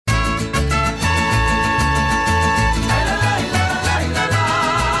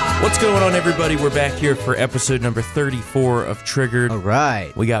What's going on, everybody? We're back here for episode number 34 of Triggered. All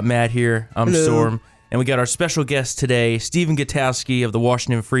right. We got Matt here. I'm Hello. Storm. And we got our special guest today, Stephen Gutowski of the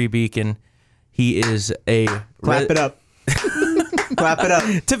Washington Free Beacon. He is a... Clap it up. Clap it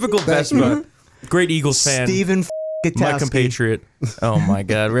up. Typical Best Bud. Great Eagles fan. Stephen Gutowski. My compatriot. Oh, my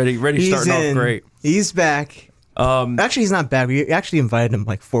God. Ready starting off great. He's back. Actually, he's not bad. We actually invited him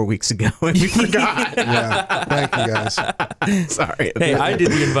like 4 weeks ago, and we forgot. Yeah, thank you guys. Sorry. Hey, I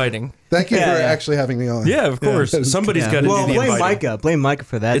did the inviting. Thank you for actually having me on. Yeah, of course. Somebody's got to Well, do the blame inviting. Micah. Blame Micah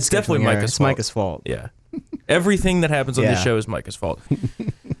for that. It's definitely scheduling error. Micah's It's fault. Micah's fault. Yeah. Everything that happens on this Yeah. show is Micah's fault.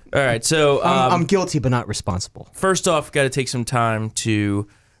 All right, so... I'm guilty, but not responsible. First off, got to take some time to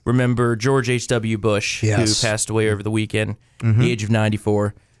remember George H.W. Bush, Yes. who passed away over the weekend, at the age of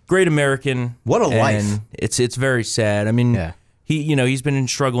 94. Great American. What a life. And it's very sad. I mean, Yeah. he's been in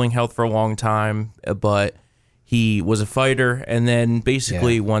struggling health for a long time, but he was a fighter, and then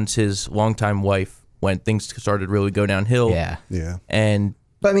basically once his longtime wife went, things started to really go downhill. Yeah. Yeah. And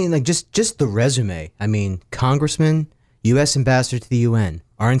But I mean, like, just the resume. I mean, congressman, U.S. ambassador to the UN,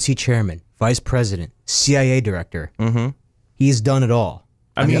 RNC chairman, vice president, CIA director. Mm-hmm. He's done it all.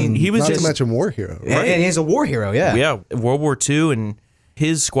 I mean, he was Not just... to mention war hero. Right? And he's a war hero, yeah. Yeah, World War II, and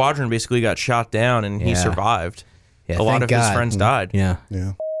his squadron basically got shot down, and he Yeah. survived. Yeah, a lot thank of his God. friends died. Yeah.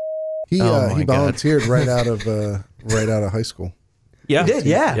 Yeah. He Oh my he God. volunteered right out of high school. Yeah, He did,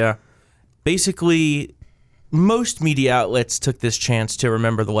 yeah. yeah. Basically, most media outlets took this chance to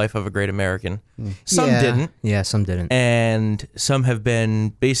remember the life of a great American. Some Yeah. didn't, Yeah, some didn't. and some have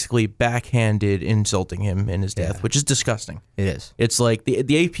been basically backhanded insulting him in his death, which is disgusting. It is. It's like the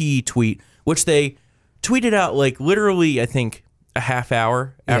AP tweet, which they tweeted out like literally, I think, a half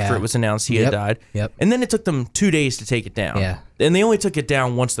hour after Yeah. it was announced he had died. Yep. And then it took them 2 days to take it down. Yeah. And they only took it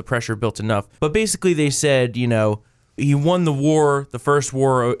down once the pressure built enough. But basically they said, he won the war, the first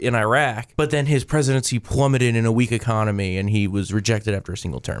war in Iraq, but then his presidency plummeted in a weak economy and he was rejected after a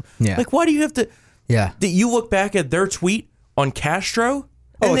single term. Yeah. Like, why do you have to... Yeah. You look back at their tweet on Castro...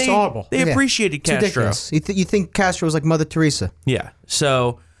 Oh, and it's horrible. They Yeah. appreciated It's Castro. ridiculous. You think Castro was like Mother Teresa? Yeah.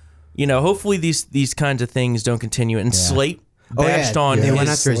 So, hopefully these kinds of things don't continue. And Slate bashed on They his... went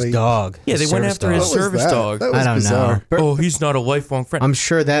after his Slate. dog. Yeah, they his went service after dog. his What was service that? dog. That was I don't bizarre. know. Oh, he's not a lifelong friend. I'm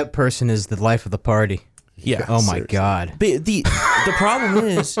sure that person is the life of the party. Yeah. Oh my seriously. God. But the problem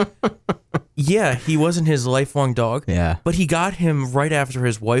is, he wasn't his lifelong dog. Yeah. But he got him right after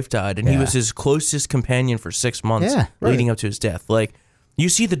his wife died, and he Yeah. was his closest companion for 6 months Yeah, leading up to his death. Like, you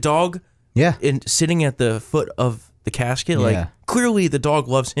see the dog Yeah. sitting at the foot of the casket. Yeah. Like, clearly the dog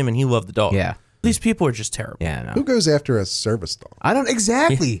loves him, and he loved the dog. Yeah. These people are just terrible. Yeah. No. Who goes after a service dog? I don't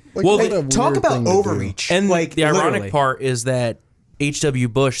exactly. Like, Well, what they- a Talk weird about thing to do. overreach. And like the ironic literally. part is that H.W.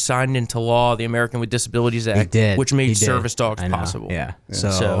 Bush signed into law the American with Disabilities Act, He did. which made He did. service dogs I know. possible. Yeah.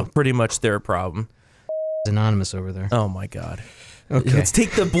 So pretty much their problem. anonymous over there. Oh my God. Okay. Let's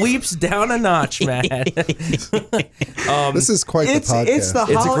take the bleeps down a notch, Matt. This is quite the podcast. It's the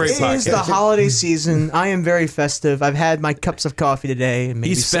It's a great it is the podcast. holiday season. I am very festive. I've had my cups of coffee today, and maybe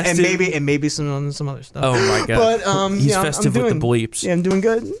He's some, festive. and maybe some other stuff. Oh my God. But He's yeah, I'm festive with doing, the bleeps. Yeah, I'm doing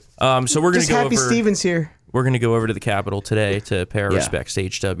good. So we're gonna Just go happy over. Stevens here. We're gonna go over to the Capitol today to pay our Yeah. respects to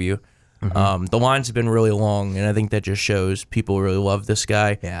HW. The lines have been really long, and I think that just shows people really love this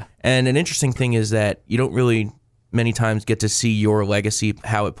guy. Yeah. And an interesting thing is that you don't really many times get to see your legacy,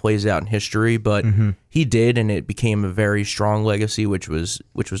 how it plays out in history, but he did, and it became a very strong legacy, which was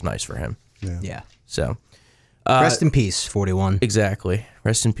nice for him. Yeah. So Rest in peace, 41. exactly,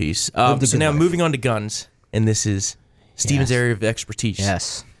 rest in peace. Lived a So good now life. moving on to guns, and this is Steven's Yes. area of expertise.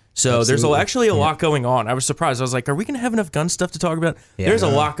 Yes. So there's Absolutely. actually a lot going on. I was surprised. I was like, are we going to have enough gun stuff to talk about? Yeah. There's a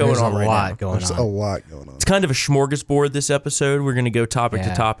lot going There's on a right lot now. going There's on. a lot going on. It's kind of a smorgasbord this episode. We're going to go topic to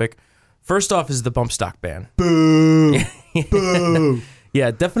Yeah. topic. First off is the bump stock ban. Boo. Boo. Yeah,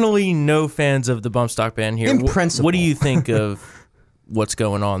 definitely no fans of the bump stock ban here. In principle. What do you think of what's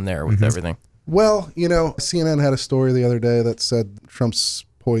going on there with everything? Well, CNN had a story the other day that said Trump's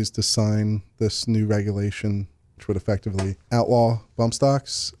poised to sign this new regulation, which would effectively outlaw bump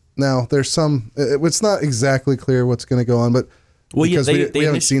stocks. Now, there's it's not exactly clear what's going to go on, but Well, yeah, because we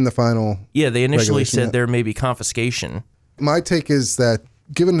haven't seen the final. Yeah, they initially regulation said yet. there may be confiscation. My take is that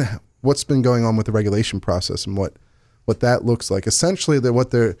given what's been going on with the regulation process and what that looks like, essentially that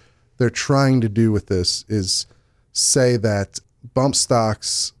what they're trying to do with this is say that bump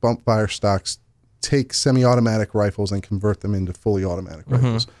fire stocks take semi-automatic rifles and convert them into fully automatic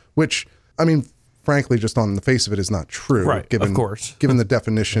rifles, which, I mean, frankly, just on the face of it is not true. Right, of course. Given the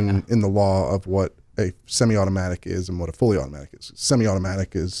definition in the law of what a semi-automatic is and what a fully automatic is.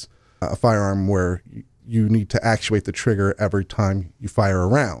 Semi-automatic is a firearm where you need to actuate the trigger every time you fire a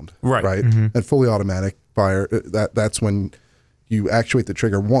round. Right. Right. And fully automatic fire, that's when you actuate the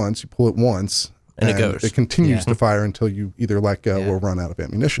trigger once, you pull it once, and it goes. It continues to fire until you either let go or run out of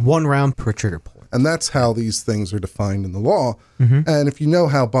ammunition. 1 round per trigger pull. And that's how these things are defined in the law. And if you know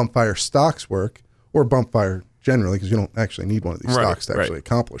how bump fire stocks work, or bump fire generally, because you don't actually need one of these stocks to actually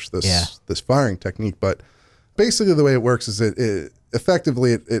accomplish this firing technique. But basically the way it works is it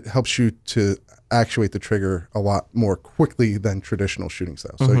effectively helps you to actuate the trigger a lot more quickly than traditional shooting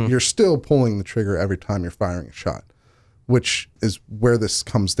styles. So you're still pulling the trigger every time you're firing a shot, which is where this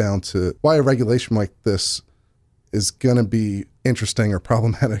comes down to why a regulation like this is going to be interesting or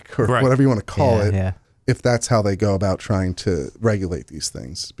problematic or whatever you want to call it, if that's how they go about trying to regulate these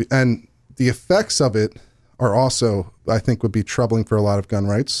things. And the effects of it are also, I think, would be troubling for a lot of gun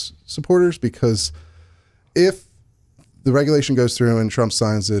rights supporters, because if the regulation goes through and Trump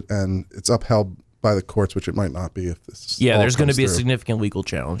signs it and it's upheld by the courts, which it might not be if this there's going to be a significant legal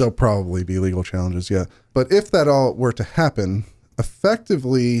challenge. There'll probably be legal challenges, But if that all were to happen,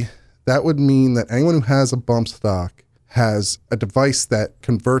 effectively, that would mean that anyone who has a bump stock has a device that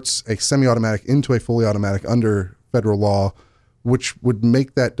converts a semi-automatic into a fully automatic under federal law, which would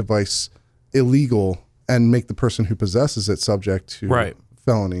make that device illegal and make the person who possesses it subject to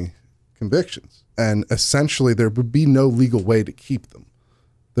felony convictions. And essentially, there would be no legal way to keep them.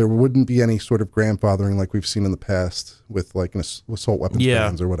 There wouldn't be any sort of grandfathering like we've seen in the past with like an assault weapons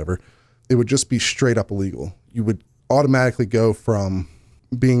bans or whatever. It would just be straight up illegal. You would automatically go from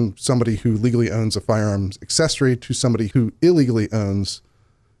being somebody who legally owns a firearms accessory to somebody who illegally owns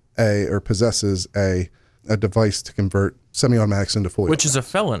or possesses a device to convert semi-automatics into fully Which is a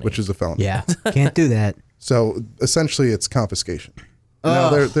felony. Which is a felony. Yeah, can't do that. So essentially it's confiscation. Now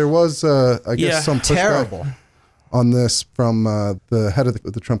there was, I guess, some pushback on this from the head of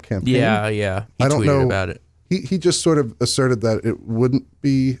the Trump campaign. Yeah. He I don't tweeted know about it. He just sort of asserted that it wouldn't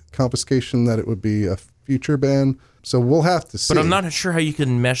be confiscation, that it would be a future ban. So we'll have to see. But I'm not sure how you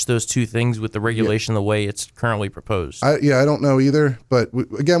can mesh those two things with the regulation the way it's currently proposed. I don't know either. But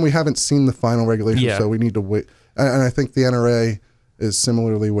again, we haven't seen the final regulation, so we need to wait. And I think the NRA is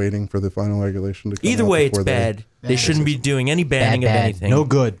similarly waiting for the final regulation to come Either out way, it's before bad. They shouldn't be doing any banning of anything. No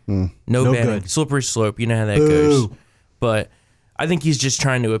good. No No banning. good. Slippery slope. You know how that goes. But I think he's just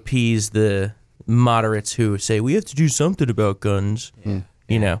trying to appease the moderates who say, we have to do something about guns.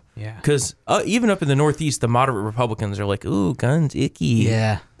 You know? Yeah. Because even up in the Northeast, the moderate Republicans are like, ooh, guns, icky.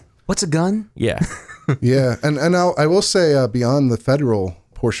 Yeah. What's a gun? Yeah. Yeah. And I will say beyond the federal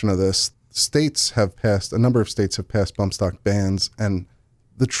portion of this, a number of states have passed bump stock bans. And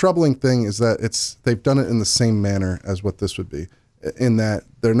the troubling thing is that they've done it in the same manner as what this would be, in that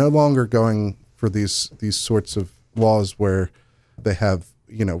they're no longer going for these sorts of laws where they have,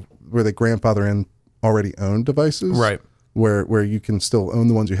 where they grandfather in already owned devices. Right. Where you can still own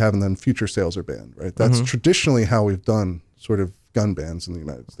the ones you have and then future sales are banned, right? That's traditionally how we've done sort of gun bans in the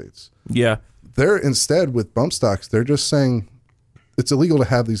United States. Yeah. They're instead with bump stocks, they're just saying it's illegal to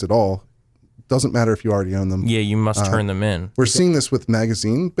have these at all. Doesn't matter if you already own them. Yeah, you must turn them in. We're seeing this with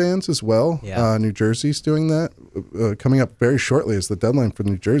magazine bans as well. Yeah. New Jersey's doing that. Coming up very shortly is the deadline for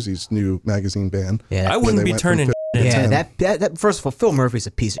New Jersey's new magazine ban. Yeah. I wouldn't be turning in. Yeah, that first of all, Phil Murphy's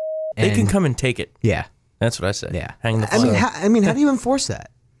a piece of They can come and take it. Yeah. That's what I say. Yeah. Hang the I mean, how do you enforce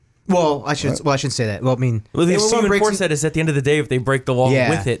that? Well, I shouldn't say that. Well, I mean, the way you enforce that is at the end of the day, if they break the law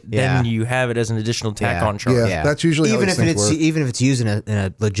with it, then Yeah. you have it as an additional tack-on charge. Yeah, that's usually even how if these things work. even if it's used in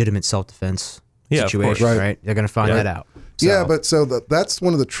a legitimate self-defense Yeah, of situation, course. right? They're going to find that out. So, Yeah, but that's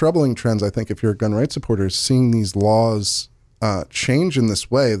one of the troubling trends, I think, if you're a gun rights supporter, is seeing these laws change in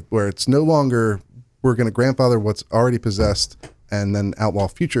this way, where it's no longer we're going to grandfather what's already possessed and then outlaw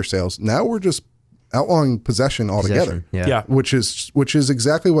future sales. Now we're just outlawing possession altogether. Yeah. Which is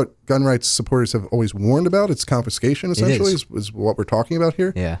exactly what gun rights supporters have always warned about. It's confiscation, essentially, is what we're talking about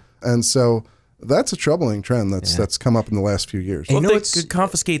here. Yeah. And so that's a troubling trend that's come up in the last few years. Well, You know, if they could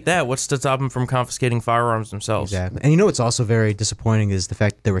confiscate that, what's to stop them from confiscating firearms themselves? Exactly. And what's also very disappointing is the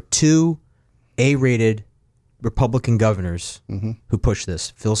fact that there were 2 A-rated Republican governors who pushed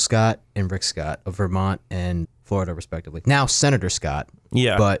this: Phil Scott and Rick Scott of Vermont and Florida, respectively. Now Senator Scott.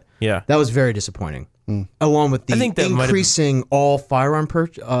 Yeah. But yeah. that was very disappointing. Along with the I think that might have- increasing all firearm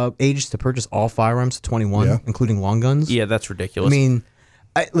ages to purchase all firearms to 21, including long guns. Yeah, that's ridiculous. I mean,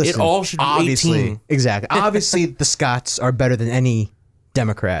 listen, It all should be obviously, 18. Exactly. Obviously, the Scotts are better than any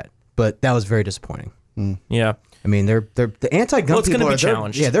Democrat, but that was very disappointing. yeah. I mean, they're the anti-gun Well, it's people gonna be they're-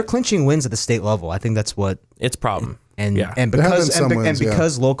 challenged. Yeah, they're clinching wins at the state level. I think that's what. It's a problem. And Yeah. and There have because been some and, wins,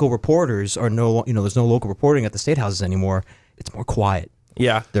 because local reporters are there's no local reporting at the state houses anymore. It's more quiet.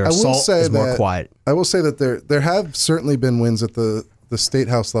 Yeah. Their I will assault say is more that- quiet. I will say that there have certainly been wins at the state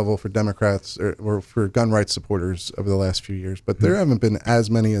house level for Democrats or for gun rights supporters over the last few years, but there haven't been as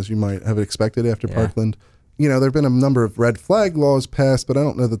many as you might have expected after Parkland. You know, there have been a number of red flag laws passed, but I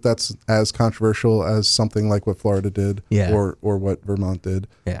don't know that that's as controversial as something like what Florida did or what Vermont did.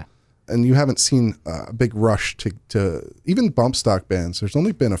 Yeah. And you haven't seen a big rush to even bump stock bans. There's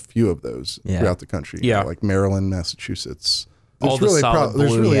only been a few of those throughout the country. You know, like Maryland, Massachusetts. All the solid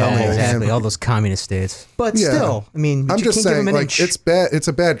there's blue. really Yeah, only a exactly. handful. All those communist states. But still, I mean, I'm you just can't give saying, them an like, inch. it's bad. It's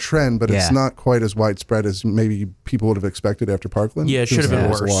a bad trend, but it's Yeah. not quite as widespread as maybe people would have expected after Parkland. Yeah, it should have been There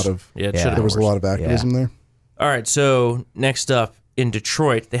worse. was a lot of it should Yeah. have there been was a worse. lot of activism there. All right, so next up in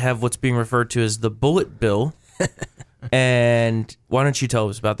Detroit, they have what's being referred to as the Bullet Bill. And why don't you tell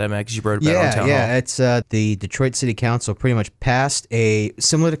us about that, Matt? Because you wrote about it on Town Hall. It's the Detroit City Council pretty much passed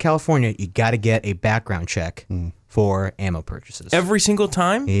similar to California, you got to get a background check for ammo purchases. Every single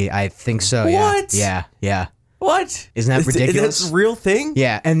time? Yeah, I think so, What? Yeah. What? Isn't that ridiculous? That's a real thing?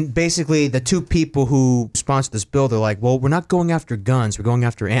 Yeah, and basically the two people who sponsored this bill, they're like, well, we're not going after guns, we're going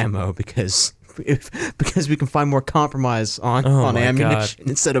after ammo because we can find more compromise on my ammunition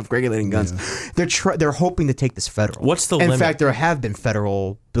instead of regulating guns. They're hoping to take this federal. What's the In limit? fact, there have been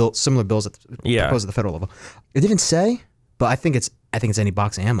similar bills proposed at the federal level. It didn't say, but I think it's any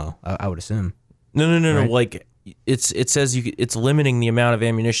box of ammo. I would assume. No. Like it says it's limiting the amount of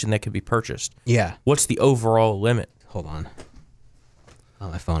ammunition that can be purchased. Yeah. What's the overall limit? Hold on. Oh,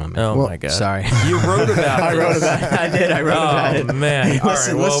 my phone on me. Oh my god! Sorry. You wrote about it. I wrote about it. I did. I wrote about it. Oh man! All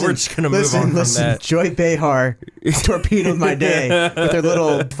right. Well, we're just gonna move on from that. Joy Behar torpedoed my day with her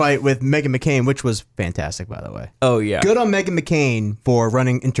little fight with Meghan McCain, which was fantastic, by the way. Oh yeah. Good on Meghan McCain for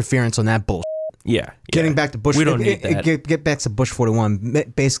running interference on that bullshit. Yeah. Getting back to Bush, We don't need that. Get back to Bush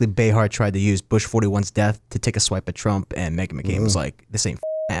 41. Basically, Behar tried to use Bush 41's death to take a swipe at Trump, and Meghan McCain was like, "This ain't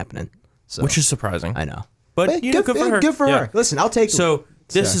happening." So Which is surprising. I know, But you know, good for her. Good for Yeah. her. Listen, I'll take. So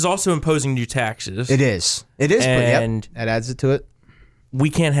this is also imposing new taxes. It is. But yep, And- that adds it to it. We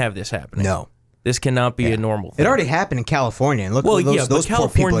can't have this happening. No. This cannot be a normal thing. It already happened in California, and look Well, what those, yeah, those but poor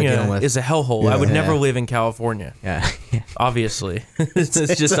people are dealing California with. is a hellhole. I would Yeah. never live in California. Yeah, Obviously,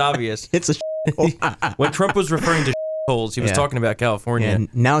 it's just obvious. it's a When Trump was referring to holes, he was Yeah. talking about California. and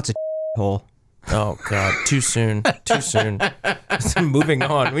now it's a hole. Oh God, too soon. Too soon. Moving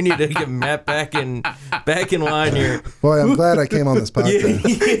on. We need to get Matt back in line here. Boy, I'm glad I came on this podcast.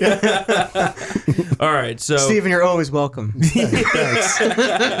 All right, so Steven, you're always welcome. Thanks.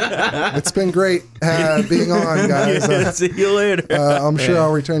 It's been great being on, guys. see you later. I'm sure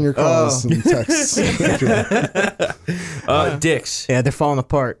I'll return your calls and texts. Dicks. Yeah, they're falling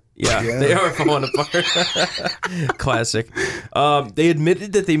apart. Yeah, they are falling apart. Classic. They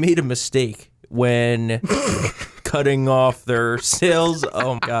admitted that they made a mistake when cutting off their sales.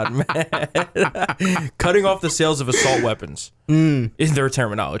 Oh my God, man! Cutting off the sales of assault weapons in their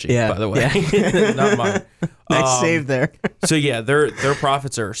terminology, Yeah, by the way, not mine. Nice save there. So yeah, their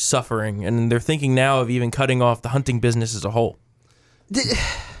profits are suffering, and they're thinking now of even cutting off the hunting business as a whole.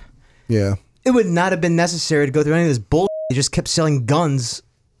 Yeah. It would not have been necessary to go through any of this bullshit. They just kept selling guns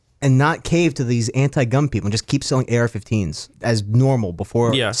and not cave to these anti-gun people and just keep selling AR-15s as normal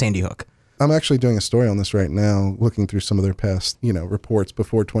before Sandy Hook. I'm actually doing a story on this right now, looking through some of their past, reports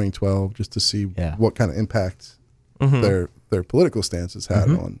before 2012, just to see what kind of impact their political stances had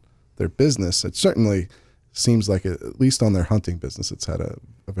on their business. It certainly seems like, at least on their hunting business, it's had a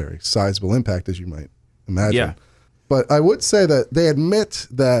very sizable impact, as you might imagine. Yeah. But I would say that they admit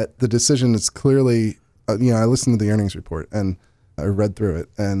that the decision is clearly, I listened to the earnings report and I read through it,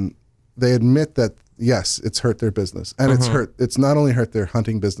 and they admit that yes, it's hurt their business, and it's not only hurt their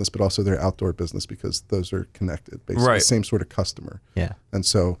hunting business, but also their outdoor business, because those are connected, basically Right. the same sort of customer. Yeah. And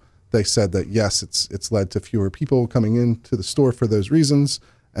so they said that yes, it's led to fewer people coming into the store for those reasons,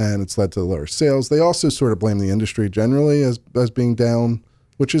 and it's led to lower sales. They also sort of blame the industry generally as being down,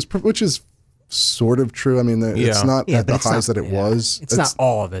 which is sort of true. I mean, it's not at the highs that it was. It's not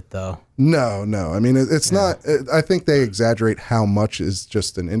all of it, though. No. I mean, it's not. I think they exaggerate how much is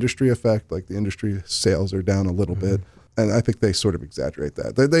just an industry effect. Like the industry sales are down a little bit, and I think they sort of exaggerate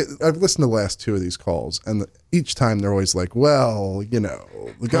that. I've listened to the last two of these calls, and each time they're always like, "Well,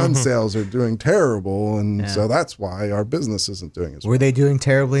 the gun sales are doing terrible, and so that's why our business isn't doing as well." Were they doing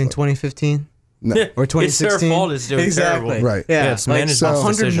terribly in 202015? No. Or 2016? It's their fault it's doing exactly. terrible. Right. Yeah, it's like management's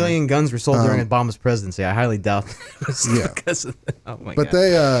 100 decision. million guns were sold during Obama's presidency. I highly doubt it was because of that. Oh my But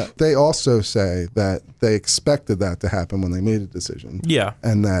God. they also say that they expected that to happen when they made a decision. Yeah.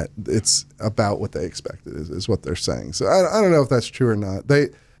 And that it's about what they expected is what they're saying. So I don't know if that's true or not.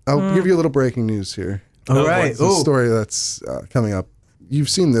 I'll give you a little breaking news here. All right. It's a story that's coming up. you've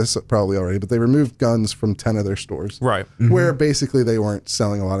seen this probably already, but they removed guns from 10 of their stores. Right. Where basically they weren't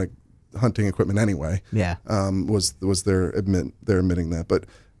selling a lot of hunting equipment anyway. Yeah. Was they're admitting that.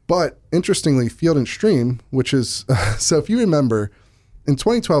 But interestingly, Field and Stream, which is, so if you remember, in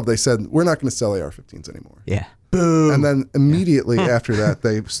 2012, they said, we're not going to sell AR-15s anymore. Yeah. Boom. And then immediately after that,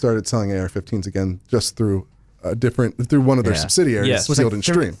 they started selling AR-15s again, just through through one of their subsidiaries, Yes. Was Field like and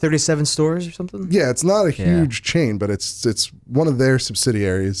Stream. 37 stores or something? Yeah, it's not a huge chain, but it's one of their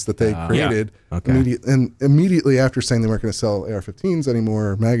subsidiaries that they created. Okay. Immediately after saying they weren't going to sell AR-15s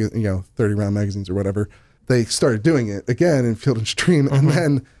anymore, 30-round magazines or whatever, they started doing it again in Field and Stream, and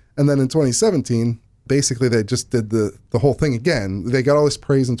then in 2017, basically they just did the whole thing again. They got all this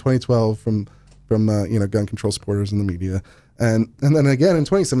praise in 2012 from gun control supporters in the media. And then again in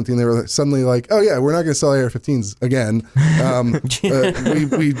 2017, they were suddenly like, oh yeah, we're not going to sell AR-15s again.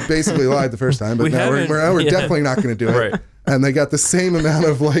 We basically lied the first time, but now we're definitely not going to do it. Right. And they got the same amount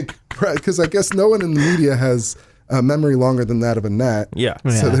of because I guess no one in the media has a memory longer than that of a gnat. Yeah.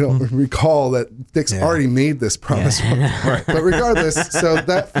 So they don't recall that Dick's already made this promise. Right. But regardless, so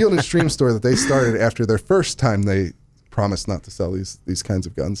that Field and Stream store that they started after their first time they promised not to sell these kinds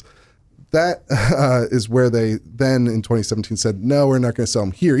of guns, that is where they then in 2017 said, no, we're not going to sell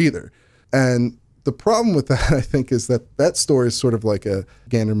them here either. And the problem with that, I think, is that store is sort of like a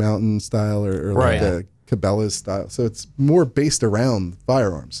Gander Mountain style or like a Cabela's style. So it's more based around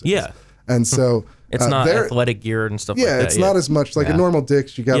firearms. Yeah. And so it's not athletic gear and stuff like that. Yeah, it's not as much like a normal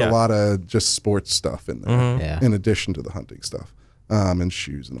Dick's. You got a lot of just sports stuff in there in addition to the hunting stuff. And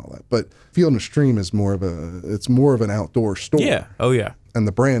shoes and all that. But Field and Stream is more of an outdoor store. Yeah. Oh yeah. And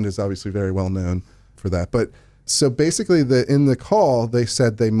the brand is obviously very well known for that. But so basically in the call, they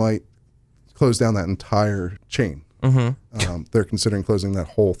said they might close down that entire chain. They're considering closing that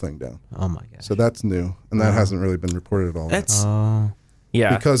whole thing down. Oh my gosh. So that's new. And that hasn't really been reported at all. That's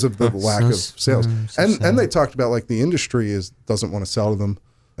yeah. Because of the lack of sales. And they talked about like the industry doesn't want to sell to them.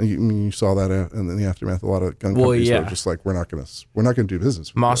 And you saw that in the aftermath. A lot of gun companies were just like, we're not going to do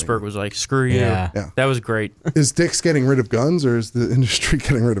business. Mossberg was like, screw you. Yeah. That was great. Is Dick's getting rid of guns, or is the industry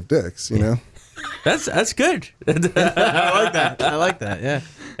getting rid of Dick's? You know, that's good. I like that. Yeah.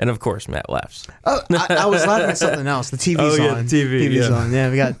 And of course, Matt laughs. Oh, I was laughing at something else. The TV's on. The TV's on. Yeah,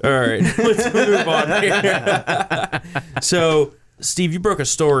 we got. All right, let's move on here. So, Steve, you broke a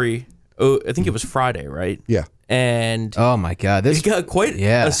story. Oh, I think it was Friday, right? Yeah. And oh my God, this it got quite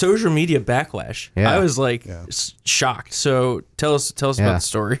a social media backlash. Yeah. I was like shocked. So tell us about the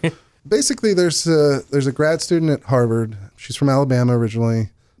story. Basically, there's a grad student at Harvard. She's from Alabama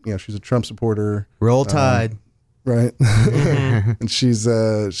originally. She's a Trump supporter. Roll Tide. Right. And she's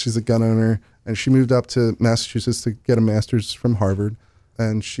a gun owner, and she moved up to Massachusetts to get a master's from Harvard.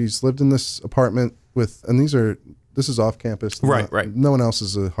 And she's lived in this apartment this is off campus. Right. No one else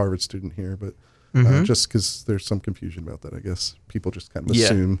is a Harvard student here, but just because there's some confusion about that, I guess people just kind of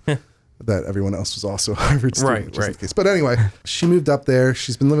assume that everyone else was also a Harvard student. Right. In case. But anyway, she moved up there.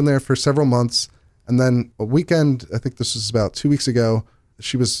 She's been living there for several months. And then a weekend, I think this was about 2 weeks ago,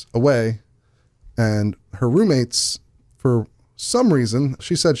 she was away, and her roommates, for some reason,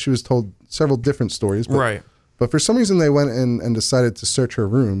 she said she was told several different stories. But for some reason, they went in and decided to search her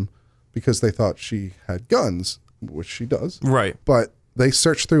room because they thought she had guns, which she does. Right. But they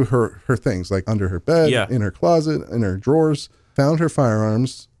searched through her things, like under her bed, in her closet, in her drawers, found her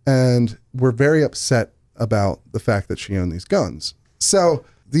firearms, and were very upset about the fact that she owned these guns. So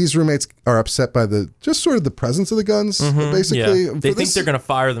these roommates are upset by the presence of the guns. Basically, they think they're going to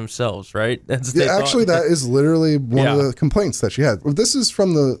fire themselves, right? That's actually, that is literally one of the complaints that she had. This is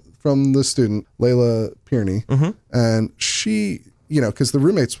from the student, Layla Pierney, and she, because the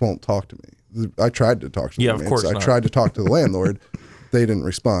roommates won't talk to me. I tried to talk to the roommates. Of course I tried to talk to the landlord. They didn't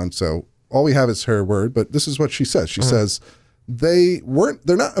respond. So all we have is her word. But this is what she says. She says they're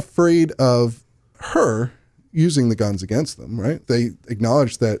not afraid of her using the guns against them, right? They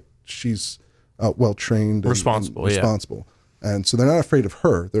acknowledge that she's well trained and responsible. And so they're not afraid of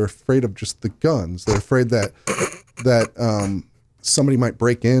her. They're afraid of just the guns. They're afraid that somebody might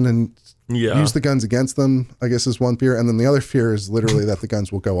break in and use the guns against them, I guess, is one fear. And then the other fear is literally that the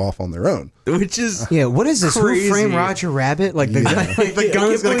guns will go off on their own. Which is what is this? crazy. Who framed Roger Rabbit? Like the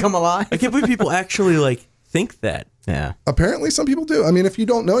gun is going to come alive? I can't believe people actually think that. Yeah. Apparently some people do. I mean, if you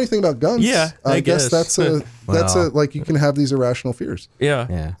don't know anything about guns, I guess that's you can have these irrational fears. Yeah.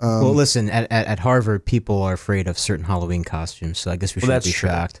 Yeah. Well, listen, at Harvard, people are afraid of certain Halloween costumes, so I guess we shouldn't be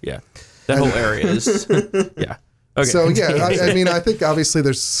shocked. Yeah. That whole area is, yeah. Okay. So, I mean, I think obviously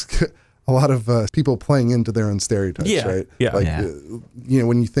there's a lot of people playing into their own stereotypes, Yeah, right? yeah. Like, Yeah.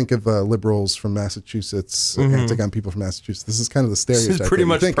 when you think of liberals from Massachusetts, anti-gun people from Massachusetts, this is kind of the stereotype. Mm-hmm. pretty that you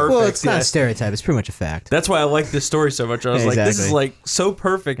much think of. perfect. Well, it's not yeah. a stereotype. It's pretty much a fact. That's why I like this story so much. I was like, this is Exactly. like so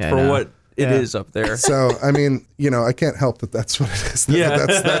perfect Yeah, I for know. what it Yeah. is up there. So, I mean, I can't help that that's what it is. Yeah.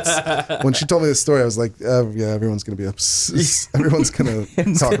 That's when she told me this story, I was like, yeah, everyone's going to be everyone's going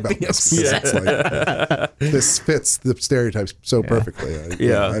to talk about this. Because it's like, this fits the stereotypes so perfectly.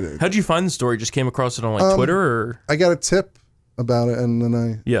 Yeah. How'd you find the story? Just came across it on like Twitter or? I got a tip about it, and then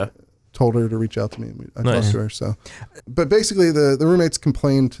I Yeah. told her to reach out to me. And I Nice. talked to her. So, but basically, the roommates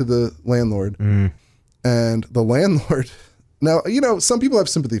complained to the landlord, and the landlord. Now, some people have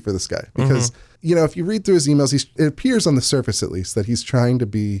sympathy for this guy because if you read through his emails, it appears on the surface at least that he's trying to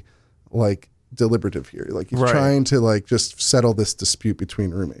be like deliberative here. Like he's Right. trying to like just settle this dispute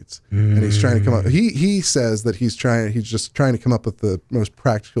between roommates, and he's trying to come up. He says that he's just trying to come up with the most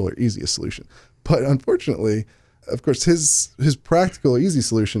practical or easiest solution. But unfortunately, of course, his practical or easy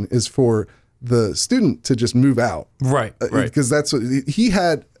solution is for the student to just move out. Right. Right. Because that's what he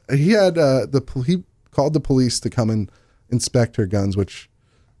had. He called the police to come and inspect her guns, which,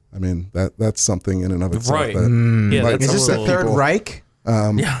 I mean, that's something in and of itself. Right. That Yeah. might That's Is this a the little- Third people- Reich?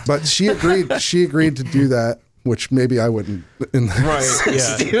 But she agreed. She agreed to do that, which maybe I wouldn't. Right. Yeah.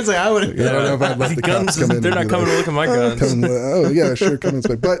 Steven's like, I would. I don't know if I'd let the Guns, cops come in. they're and not be coming to like, look at my guns. come, yeah, sure, come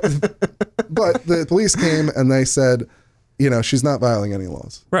inspect. But the police came and they said, she's not violating any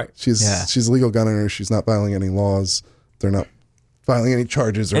laws. Right. She's a legal gun owner. She's not violating any laws. They're not filing any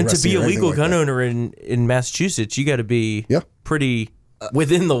charges or And to arresting be her a or anything legal like gun that. owner in Massachusetts, you got to be Yeah. pretty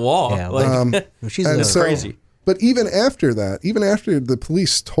within the law. Yeah, Like, She's And a, so- crazy. But even after that, even after the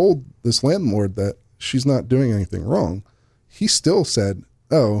police told this landlord that she's not doing anything wrong, he still said,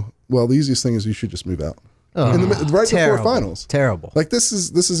 "Oh, well, the easiest thing is you should just move out." Right terrible, before finals. Terrible. Like this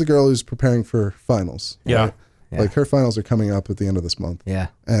is a girl who's preparing for finals. Yeah. right? Like her finals are coming up at the end of this month. Yeah.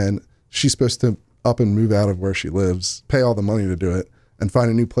 And she's supposed to up and move out of where she lives, pay all the money to do it, and find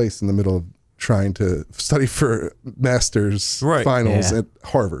a new place in the middle of trying to study for master's Right. finals Yeah. at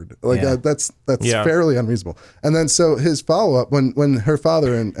Harvard. Like Yeah. that's Yeah. fairly unreasonable. And then so his follow up when her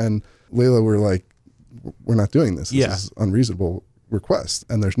father and Layla were like, "We're not doing this. This Yeah. is unreasonable request,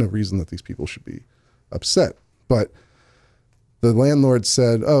 and there's no reason that these people should be upset." But the landlord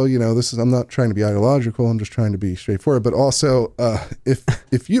said, "Oh, I'm not trying to be ideological. I'm just trying to be straightforward. But also,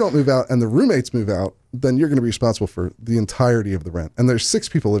 if you don't move out and the roommates move out, then you're going to be responsible for the entirety of the rent. And there's 6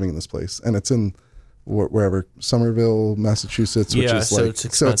 people living in this place, and it's in wherever, Somerville, Massachusetts, which Yeah, is so like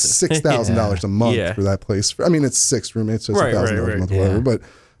it's so it's expensive. $6,000 a month Yeah. for that place. I mean, it's 6 roommates, so it's Right, $1,000 right, a month, right. whatever.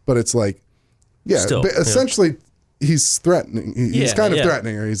 But it's like, yeah, Still, but yeah. essentially. He's threatening. He's Yeah, kind of yeah.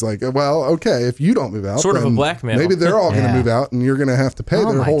 threatening her. He's like, "Well, okay, if you don't move out, Sort of a then blackmail. Maybe they're all going to Yeah. move out, and you're going to have to pay Oh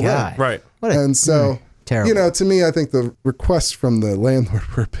their my whole God. rent." Right. What a, And so, terrible. to me, I think the requests from the landlord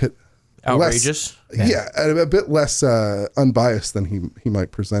were a bit Outrageous. Less, a bit less unbiased than he might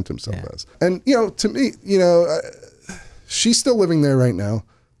present himself as. And to me, she's still living there right now.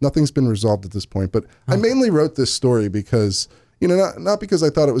 Nothing's been resolved at this point. But I mainly wrote this story because not because I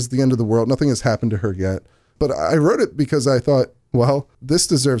thought it was the end of the world. Nothing has happened to her yet. But I wrote it because I thought, well, this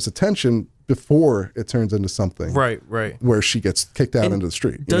deserves attention before it turns into something Right. where she gets kicked out into the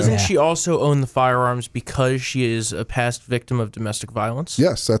street. you know? Doesn't she also own the firearms because she is a past victim of domestic violence?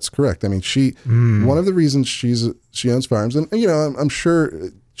 Yes, that's correct. I mean, one of the reasons she owns firearms, and I'm sure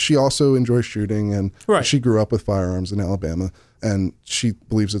she also enjoys shooting, and Right. she grew up with firearms in Alabama, and she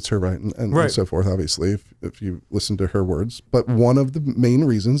believes it's her right, and Right. so forth. Obviously, if you listen to her words, but one of the main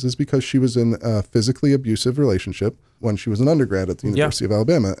reasons is because she was in a physically abusive relationship when she was an undergrad at the University of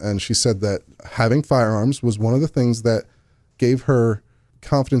Alabama, and she said that having firearms was one of the things that gave her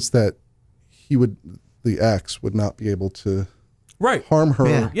confidence that the ex would not be able to Right. harm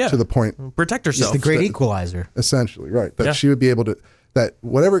her Yeah. to the point, Protect It's herself. the great equalizer. essentially, right? That Yeah. she would be able to, that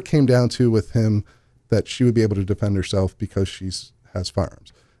whatever it came down to with him, that she would be able to defend herself because has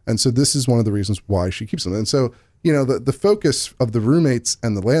firearms. And so this is one of the reasons why she keeps them. And so, the focus of the roommates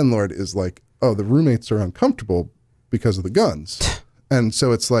and the landlord is like, oh, the roommates are uncomfortable because of the guns. And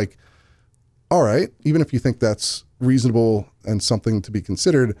so it's like, all right, even if you think that's reasonable and something to be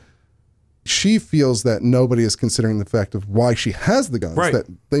considered, she feels that nobody is considering the fact of why she has the guns, Right. that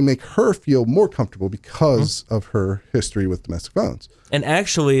they make her feel more comfortable because of her history with domestic violence. And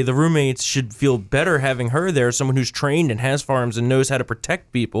actually, the roommates should feel better having her there, someone who's trained and has firearms and knows how to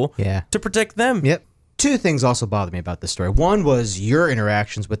protect people, Yeah. to protect them. Yep. 2 things also bothered me about this story. One was your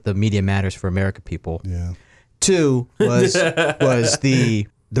interactions with the Media Matters for America people. Yeah. 2 was the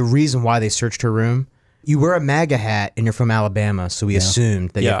reason why they searched her room. you wear a MAGA hat and you're from Alabama, so we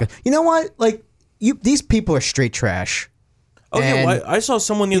assumed that. Yeah. You know what? Like these people are straight trash. Oh yeah, And well, I saw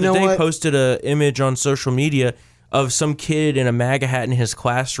someone the you other know day what? posted a image on social media of some kid in a MAGA hat in his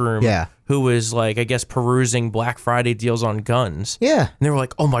classroom Yeah. who was like, I guess, perusing Black Friday deals on guns. Yeah. And they were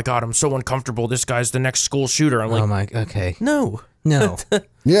like, "Oh my god, I'm so uncomfortable. This guy's the next school shooter." I'm like, Oh my. Okay. "No." No.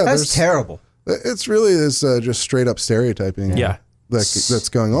 Yeah, That's terrible. It's really this just straight up stereotyping. Yeah. That's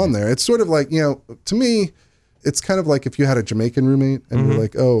going on there. It's sort of like, to me, it's kind of like if you had a Jamaican roommate and you're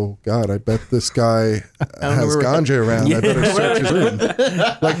like, oh God, I bet this guy has ganja around. I better search his room.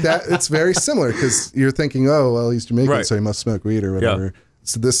 Like that. It's very similar because you're thinking, oh, well, he's Jamaican, Right. so he must smoke weed or whatever. Yeah.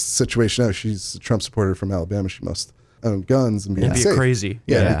 So this situation, oh, she's a Trump supporter from Alabama. She must own guns and be It'd be safe. crazy.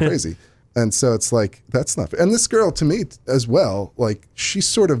 Yeah, Yeah. it'd be crazy. And so it's like, that's not fair. And this girl, to me as well, like she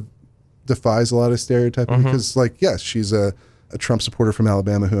sort of defies a lot of stereotyping because, like, yes, she's a Trump supporter from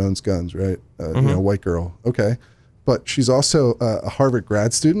Alabama who owns guns, right? White girl. Okay. But she's also a Harvard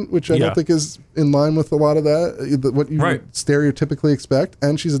grad student, which I Yeah. don't think is in line with a lot of that, what you Right. would stereotypically expect.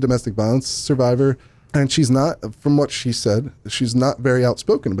 And she's a domestic violence survivor. And she's not, from what she said, she's not very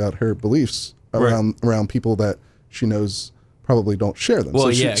outspoken about her beliefs around people that she knows probably don't share them. Well, so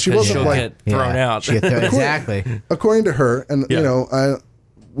yeah, she 'cause wasn't she'll like, get thrown out. Exactly. according to her, and Yeah.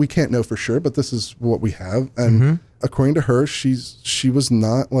 we can't know for sure, but this is what we have. And according to her, she was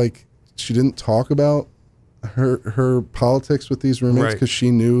not like, she didn't talk about her politics with these roommates Right. because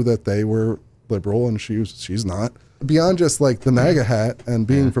she knew that they were liberal and she's not. Beyond just like the MAGA hat and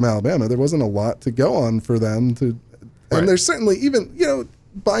being from Alabama, there wasn't a lot to go on for them to. Right. And there's certainly even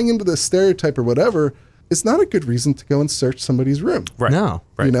buying into the stereotype or whatever. It's not a good reason to go and search somebody's room. Right. No.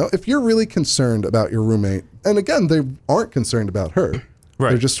 Right. If you're really concerned about your roommate, and again, they aren't concerned about her. Right.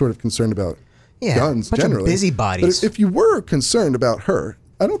 They're just sort of concerned about Yeah, guns bunch of generally. busybodies. But if you were concerned about her,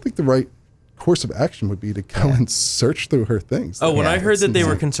 I don't think the right course of action would be to go and search through her things. Oh, when Yeah, I heard it's that they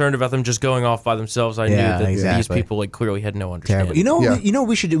were insane. concerned about them just going off by themselves, I knew Yeah, that these exactly. people like clearly had no Terrible. understanding. You know, Yeah. what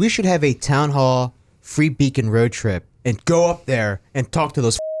we should do? We should have a town hall free beacon road trip and go up there and talk to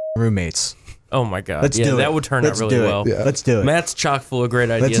those roommates. Oh my god. Let's yeah, do it. that would turn Let's out really do it. well. Yeah. Let's do it. Matt's chock full of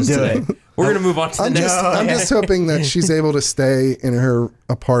great ideas do today. it. We're gonna move on to the I'm next. just hoping that she's able to stay in her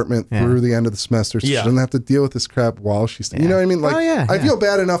apartment through the end of the semester, so Yeah. she doesn't have to deal with this crap while she's. You know what I mean? Like, Oh, yeah, I yeah. feel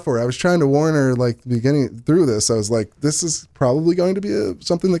bad enough for her. I was trying to warn her, like the beginning through this. I was like, this is probably going to be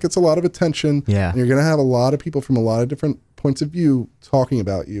something that gets a lot of attention. Yeah. and you're going to have a lot of people from a lot of different points of view talking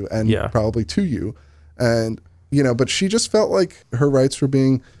about you, and Yeah. probably to you, and but she just felt like her rights were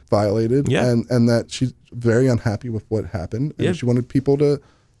being violated, Yeah. and that she's very unhappy with what happened, and Yeah. she wanted people to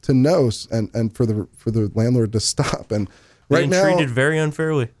know and for the landlord to stop. And right Being now, treated very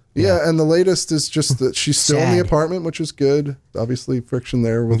unfairly. yeah, and the latest is just that she's still in the Sad. apartment, which is good. Obviously, friction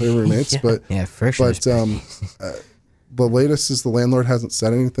there with her roommates, but Yeah, friction. but the latest is the landlord hasn't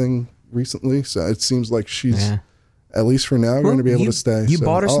said anything recently, so it seems like she's Yeah. at least for now going to be able to stay. You So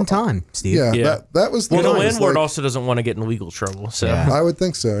bought her I'll- some time, Steve. Yeah, Yeah. that was the Well, the thing, is landlord like- also doesn't want to get in legal trouble. So. Yeah. I would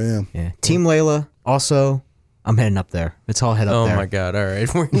think so. Yeah. Yeah. Team Layla. Also, I'm heading up there. Let's all head up Oh there. my god! All right.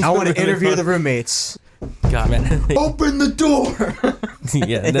 I want to interview the roommates. God, man. Open the door.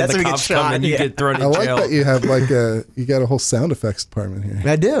 Yeah, and then That's the when we get cops come shot, and you yeah. get thrown I in like jail. that you have like you got a whole sound effects department here.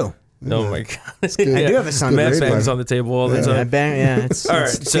 I do. Oh my god! good. I do have a sound Matt effects. bangs on the table all the I time. bang, yeah, it's, All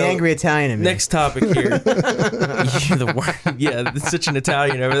right, it's so the angry Italian in me. Next topic here. You're the worst. Yeah, it's such an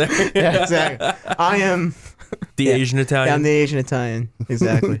Italian over there. Yeah, exactly. I am. The Asian Italian. I'm the Asian Italian.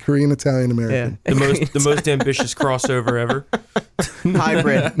 Exactly. Korean, Italian, American. Yeah. the most ambitious crossover ever.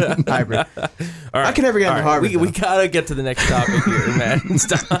 Hybrid. Hybrid. All right. I can never get into all right, Harvard, We though. gotta get to the next topic here, man.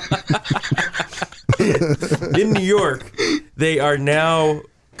 Stop. In New York, they are now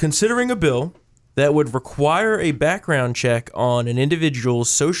considering a bill that would require a background check on an individual's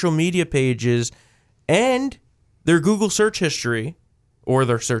social media pages and their Google search history, or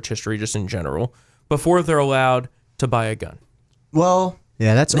their search history just in general, before they're allowed to buy a gun. Well,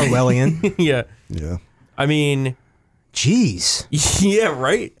 yeah, that's Orwellian. Yeah. Yeah. I mean, Jeez. yeah,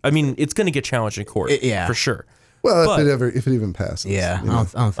 right? I mean, it's going to get challenged in court. Yeah. For sure. Well, But- if it even passes. Yeah. you know. I don't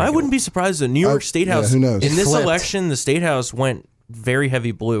think I it wouldn't be surprised. The New York State yeah, House, who knows? in this Flipped. election, the State House went very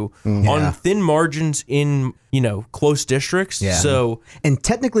heavy blue Mm-hmm. on Yeah. thin margins in, close districts. Yeah. So, And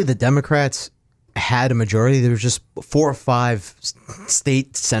technically, the Democrats had a majority. There was just 4 or 5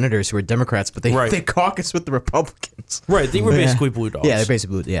 state senators who were Democrats, but they Right. they caucused with the Republicans. right, they were Yeah. basically blue dogs. Yeah, they're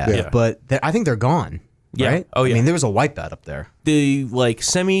basically blue. Yeah, Yeah. but I think they're gone. Yeah. Right? Oh, yeah. I mean, there was a wipeout up there. The,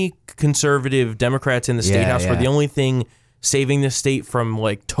 semi-conservative Democrats in the State Yeah, House were yeah. the only thing saving the state from,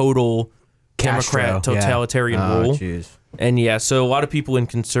 total Castro, Democrat yeah. totalitarian Oh, rule. jeez. And yeah, so a lot of people in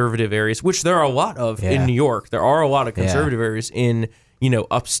conservative areas, which there are a lot of in New York, there are a lot of conservative areas in,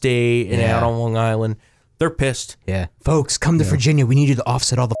 upstate and out on Long Island. They're pissed. Yeah. Folks, come to Virginia. We need you to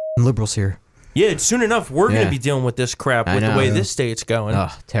offset all the liberals here. Yeah, soon enough, we're going to be dealing with this crap with the way this state's going.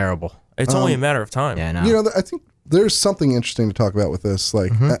 Oh, terrible. It's only a matter of time. Yeah, I know. I think there's something interesting to talk about with this.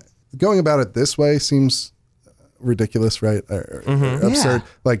 Like, going about it this way seems ridiculous, right? Or absurd.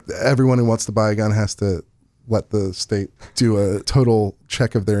 Like, everyone who wants to buy a gun has to let the state do a total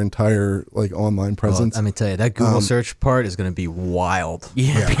check of their entire online presence. Well, let me tell you, that Google search part is going to be wild.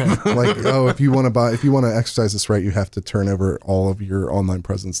 Yeah. Like, if you want to exercise this right, you have to turn over all of your online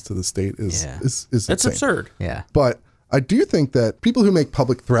presence to the state. Is That's insane. absurd. Yeah. But I do think that people who make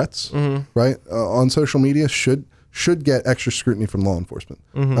public threats, right, on social media should get extra scrutiny from law enforcement.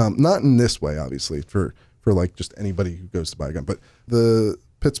 Not in this way, obviously, for like just anybody who goes to buy a gun, but the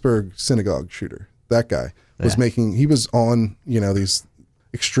Pittsburgh synagogue shooter, that guy was he was on, these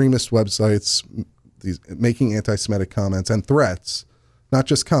extremist websites, making anti-Semitic comments and threats, not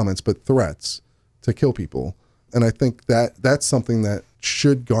just comments, but threats to kill people. And I think that's something that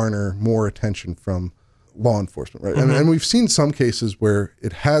should garner more attention from law enforcement, right? And we've seen some cases where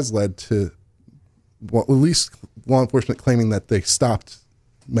it has led to, well, at least law enforcement claiming that they stopped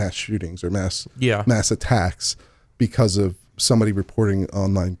mass shootings or mass attacks because of somebody reporting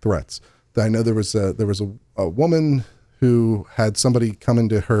online threats. I know there was a woman who had somebody come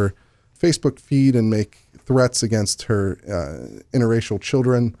into her Facebook feed and make threats against her interracial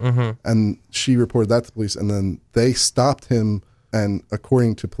children, and she reported that to police, and then they stopped him. And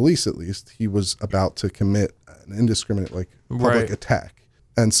according to police, at least, he was about to commit an indiscriminate public attack.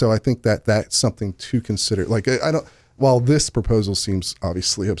 And so I think that that's something to consider. While this proposal seems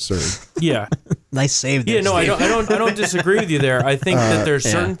obviously absurd. Yeah. Nice save there. Yeah, no, I don't disagree with you there. I think that there's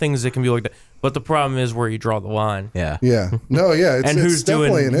certain things that can be like that. But the problem is where you draw the line. Yeah. Yeah. No, yeah. It's, and it's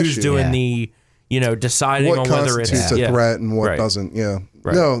definitely an issue. Who's doing the, deciding what on whether it's constitutes a threat and what doesn't. Yeah.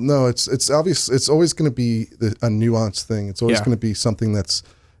 Right. No, it's obvious. It's always going to be a nuanced thing. It's always going to be something that's,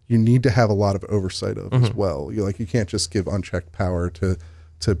 you need to have a lot of oversight of as well. You can't just give unchecked power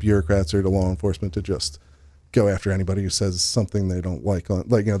to bureaucrats or to law enforcement to just go after anybody who says something they don't like on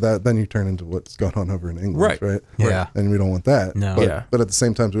that. Then you turn into what's going on over in England, right? Yeah, and we don't want that. No, but at the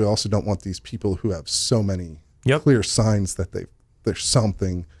same time, we also don't want these people who have so many clear signs that there's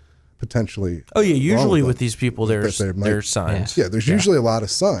something potentially. Oh yeah, usually with these people, there's signs. Yeah, there's usually a lot of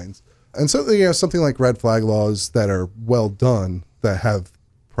signs, and so something like red flag laws that are well done, that have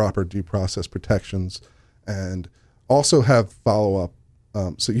proper due process protections, and also have follow up.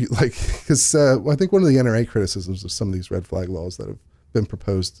 So you because I think one of the NRA criticisms of some of these red flag laws that have been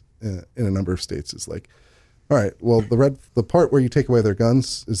proposed in a number of states is all right, well, the part where you take away their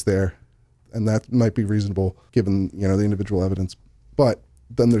guns is there, and that might be reasonable given the individual evidence, but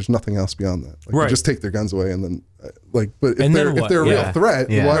then there's nothing else beyond that. You just take their guns away, and then but if they're a real threat,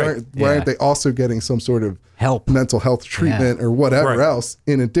 why aren't they also getting some sort of help, mental health treatment or whatever else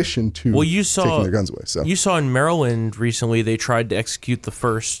in addition to taking their guns away? So you saw in Maryland recently they tried to execute the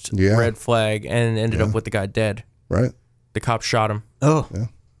first red flag and ended up with the guy dead. Right. The cop shot him. Oh. Yeah.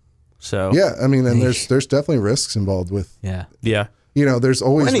 So I mean, and there's definitely risks involved with yeah. There's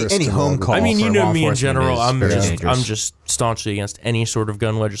always risks any home call. I mean, for me law in general. I'm dangerous. just staunchly against any sort of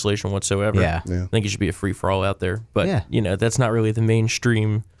gun legislation whatsoever. Yeah. I think it should be a free for all out there. But that's not really the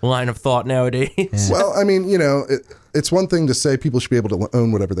mainstream line of thought nowadays. Yeah. Well, I mean, it's one thing to say people should be able to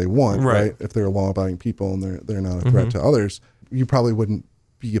own whatever they want, right? If they're law-abiding people and they're not a threat to others, you probably wouldn't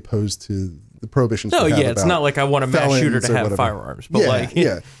be opposed to the prohibitions. No, it's not like I want a mass shooter to have firearms, but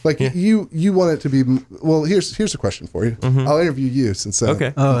you want it to be. Well, here's a question for you. I'll interview you since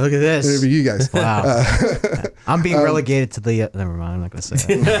okay. Oh, look at this. Interview you guys. Wow. I'm being relegated to the. Never mind. I'm not going to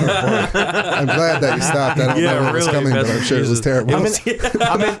say that. I'm glad that you stopped. I don't know what was coming, but I'm sure it was terrible. I'm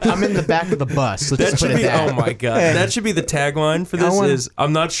in the back of the bus. Let's That just put should it be. that. Oh my god. That should be the tagline for this. Is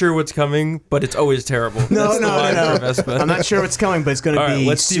I'm not sure what's coming, but it's always terrible. No. That's I'm not sure what's coming, but it's going to be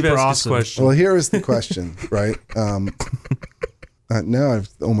let's Steve super ask his awesome. question. Well, here is the question, right? Now I've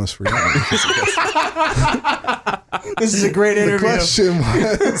almost forgotten. This is a great interview. The question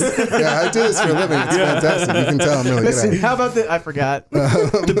was, I do this for a living. It's fantastic. You can tell I'm really good at it. How about I forgot.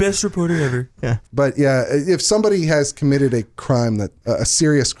 The best reporter ever. Yeah. But if somebody has committed a crime a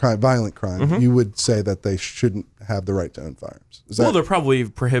serious crime, violent crime, you would say that they shouldn't have the right to own firearms. Well, they're probably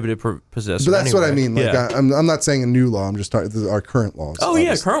prohibited possessors. But that's what I mean. Yeah. I'm not saying a new law. I'm just talking our current laws. Oh obviously.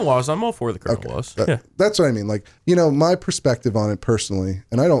 yeah, current laws. I'm all for the current laws. That's what I mean. My perspective on it personally,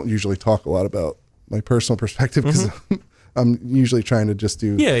 and I don't usually talk a lot about my personal perspective because I'm usually trying to just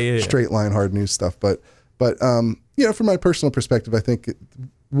do straight line hard news stuff. But from my personal perspective, I think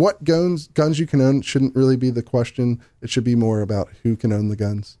what guns you can own shouldn't really be the question. It should be more about who can own the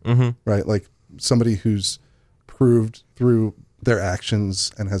guns, right? Like somebody who's proved through their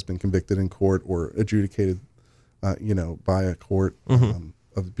actions and has been convicted in court or adjudicated, by a court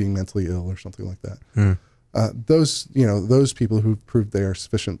of being mentally ill or something like that. Those people who proved they are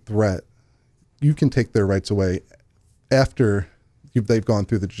sufficient threat, you can take their rights away after they've gone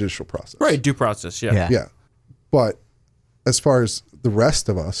through the judicial process. Right, due process, yeah. Yeah. But as far as the rest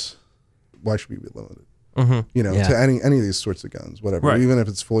of us, why should we be limited? To any of these sorts of guns, whatever, Right. even if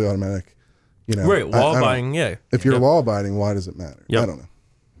it's fully automatic. Right, law-abiding, yeah. If you're law-abiding, why does it matter? Yep. I don't know.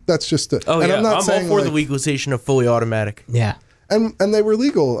 That's just Oh, and yeah, I'm not I'm saying all for the legalization of fully automatic. Yeah. And they were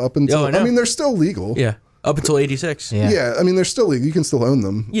legal up until. Oh, I know. I mean, they're still legal. Yeah, up until 86. Yeah. Yeah, I mean, they're still legal. You can still own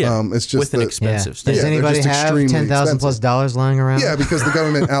them. Yeah, It's just with an that- expensive Does stamp. they're anybody just have extremely $10,000 plus expensive. lying around? Yeah, because the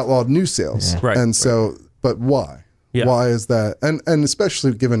government outlawed new sales. Yeah. Right, And so, but why? Yeah. Why is that? And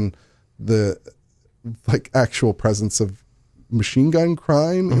especially given the actual presence of machine gun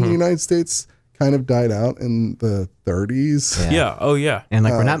crime in the United States kind of died out in the 30s. Yeah, oh yeah. And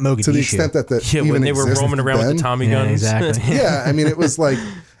like we're not Mogadishu. To the extent that Yeah, even when they were existed roaming around with then. the Tommy Yeah, guns. exactly. Yeah, I mean, it was like,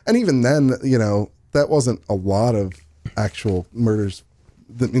 and even then, that wasn't a lot of actual murders.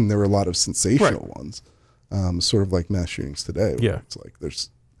 I mean, there were a lot of sensational ones, sort of like mass shootings today. where Yeah. it's like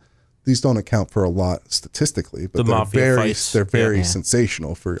these don't account for a lot statistically, but The mafia fights. they're very Yeah.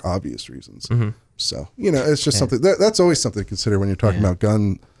 sensational for obvious reasons. So it's just something that's always something to consider when you're talking about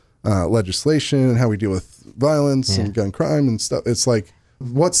gun legislation and how we deal with violence and gun crime and stuff. It's like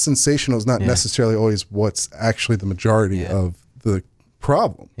what's sensational is not necessarily always what's actually the majority of the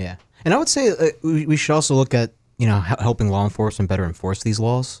problem. Yeah. And I would say we should also look at, helping law enforcement better enforce these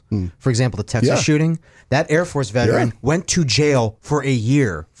laws. For example, the Texas Yeah. shooting, that Air Force veteran went to jail for a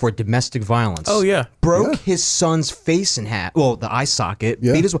year for domestic violence. Oh, yeah. Broke his son's face in half, the eye socket,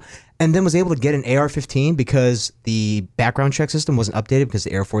 beat his, and then was able to get an AR-15 because the background check system wasn't updated because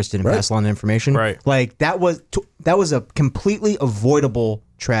the Air Force didn't pass along the information. Right. Like that was a completely avoidable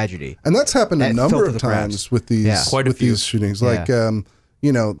tragedy. And that's happened a That number fell through of the cracks. times with these Yeah. Quite a with few. these shootings. Yeah. Like The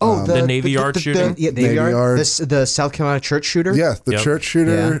Navy Yard shooting? Yeah, Navy Navy Yard. Yard. The South Carolina church shooter. Yeah, the Yep. church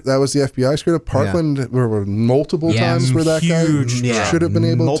shooter, Yeah. that was the FBI shooter. Parkland, there were multiple Yeah, times where that huge guy yeah, should have been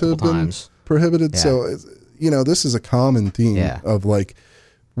able to multiple have been times. prohibited. Yeah. So, this is a common theme Yeah. of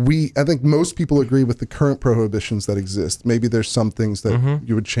I think most people agree with the current prohibitions that exist. Maybe there's some things that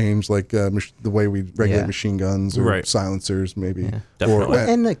you would change, like the way we regulate Yeah. machine guns or Right. silencers, maybe. Definitely.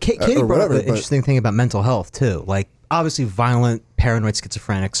 And Katie or brought whatever, up an but- interesting thing about mental health too. Like obviously, violent, paranoid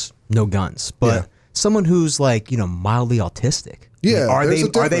schizophrenics, no guns, but Yeah. someone who's mildly autistic. Yeah, are there's they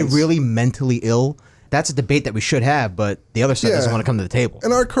a difference. really mentally ill? That's a debate that we should have, but the other side doesn't Yeah. want to come to the table.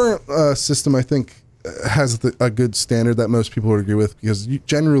 And our current system, I think, has a good standard that most people would agree with, because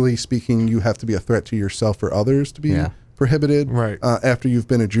generally speaking, you have to be a threat to yourself or others to be prohibited. Right. After you've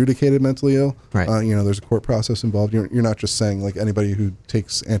been adjudicated mentally ill. Right. There's a court process involved. You're not just saying like anybody who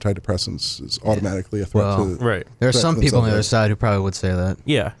takes antidepressants is automatically a threat Well, to Right. There are threat some to people on the other themselves. side who probably would say that.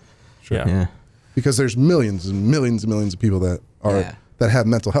 Yeah. Yeah. Yeah. Because there's millions and millions and millions of people that are Yeah. that have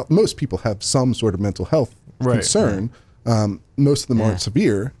mental health. Most people have some sort of mental health Right. concern. Most of them aren't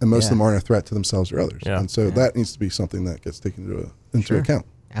severe, and most of Yeah. them aren't a threat to themselves or others. Yeah. And so that needs to be something that gets taken into account.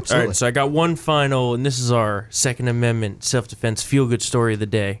 All Absolutely. right, so I got one final, and this is our Second Amendment self-defense feel-good story of the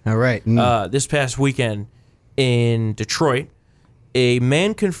day. All right. This past weekend in Detroit, a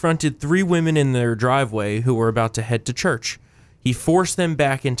man confronted 3 women in their driveway who were about to head to church. He forced them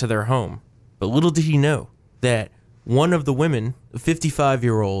back into their home. But little did he know that one of the women, a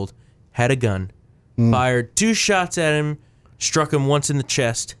 55-year-old, had a gun, fired 2 shots at him, struck him once in the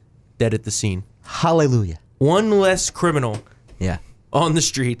chest, dead at the scene. Hallelujah. One less criminal Yeah. on the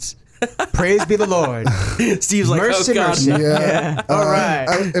streets. Praise be the Lord. Steve's like, Mercy, oh, God. mercy. Yeah. All right.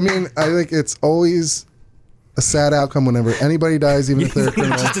 I mean, I think it's always a sad outcome whenever anybody dies, even if they're a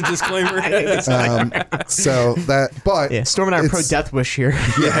criminal. Just a disclaimer. So that, but Yeah, Storm and I are pro it's- death wish here.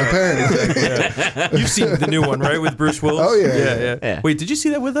 Yeah, apparently. You've seen the new one, right, with Bruce Willis? Oh, yeah. Yeah. Wait, did you see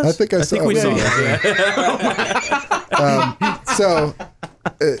that with us? I think I saw we it. saw Yeah. that. Yeah. So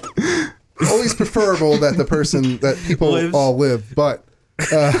always preferable that the person that people Lives. all live, but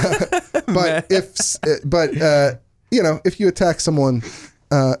if you attack someone,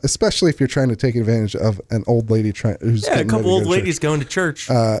 especially if you're trying to take advantage of an old lady who's Yeah, a getting ready couple to old go to ladies going to church.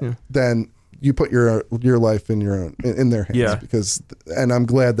 then you put your life in their hands. Yeah. And I'm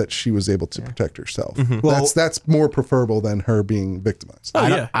glad that she was able to protect herself. Well- That's more preferable than her being victimized. oh,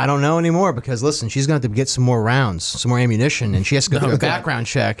 yeah. I don't know anymore because listen, she's going to have to get some more rounds, some more ammunition, and she has to go through a background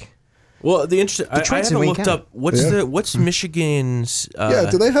check. Well, the interesting. I Detroit's in haven't Wayne looked County. up what's Michigan's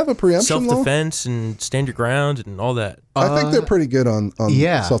do they have a preemption law? self-defense and stand your ground and all that. I think they're pretty good on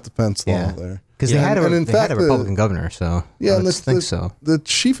yeah. self-defense law Yeah. there. Because And in they had fact, a Republican governor, so Yeah, I and would think the, so. the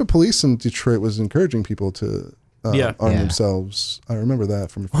chief of police in Detroit was encouraging people to arm Yeah. themselves. I remember that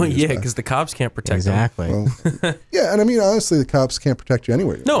from a few Oh years yeah, back. because the cops can't protect Exactly. Well, yeah, and I mean, honestly, the cops can't protect you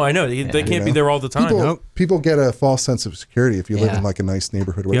anywhere. them. No, I know they can't be know? there all the time. People get a false sense of security if you live Yeah. in like a nice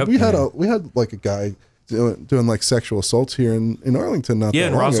neighborhood. Yep. We had like a guy doing like sexual assaults here in Arlington not Yeah, that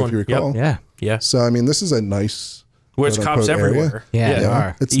in long ago, Roslyn. if you recall. Yeah. Yeah, So I mean, this is a nice where it's cops quote-unquote area. everywhere. Yeah, they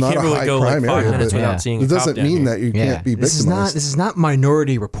are. It's you not can't a really high go like crime 5 area, minutes but without Yeah. seeing. it a cop doesn't down mean here. that you Yeah. can't be This victimized. is not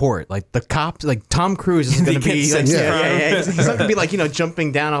Minority Report. Like the cops, like Tom Cruise is going to They be get like, sex yeah, crime. yeah. He's not going to be like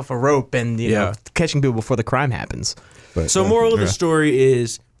jumping down off a rope and you know Yeah. catching people before the crime happens. But, So, moral of the story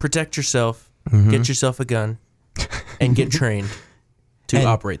is protect yourself, get yourself a gun, and get trained to And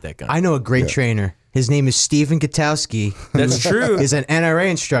operate that gun. I know a great trainer. His name is Stephen Gutowski. That's true. He's an NRA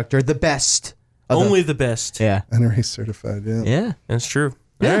instructor, the best. of the- Only the best. yeah, NRA certified. Yeah. yeah. That's true.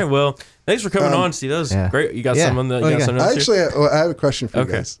 All right. Well, thanks for coming on, Steve. That was yeah. great. You got Yeah. some on the. Oh, You got yeah. some I notes here? actually, I have a question for Okay.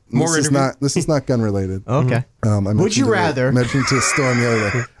 you guys. More This is interview? not. This is not gun related. Okay. I Would mentioned you it- rather? mentioned to Storm the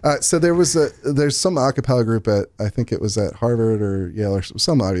other day. So there's some a cappella group at, I think it was at Harvard or Yale or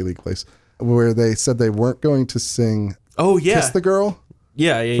some Ivy League place, where they said they weren't going to sing Oh yeah. "Kiss the Girl"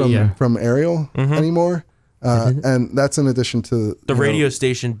 Yeah. from Ariel anymore, and that's in addition to The radio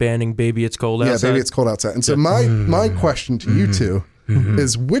station banning "Baby It's Cold Yeah, Outside." baby, it's cold outside. And so my question to you two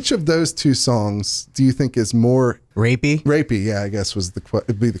is, which of those two songs do you think is more Rapey. rapey? Yeah, I guess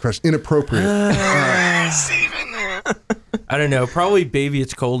would be the question. Inappropriate. I don't know. Probably "Baby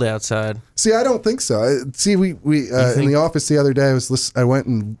It's Cold Outside." See, I don't think so. We in the office the other day, I went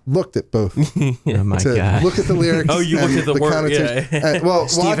and looked at both Oh my to god. look at the lyrics. Oh, you looked and at the word, connotation. yeah. And, well,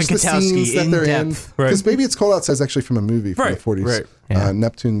 Stephen watch the Gutowski scenes that in they're depth. in. Right. Because "Baby It's Cold Outside" is actually from a movie from Right, the 40s. right. Yeah.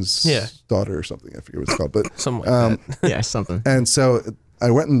 Neptune's Yeah. daughter or something. I forget what it's called. But Something like that. Yeah, something. And so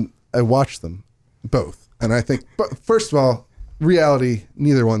I went and I watched them both. And I think, but first of all, reality,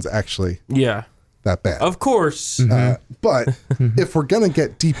 neither one's actually Yeah. that bad. Of course. But if we're going to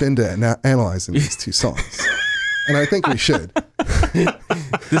get deep into analyzing these two songs, and I think we should,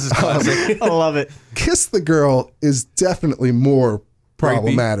 This is classic. I love it. "Kiss the Girl" is definitely more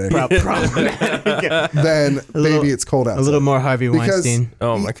problematic than "Baby It's Cold Outside." A little more Harvey Because- Weinstein.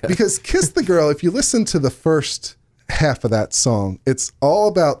 Oh my god. Because "Kiss the Girl," if you listen to the first half of that song, it's all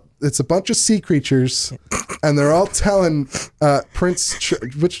about, it's a bunch of sea creatures, and they're all telling Prince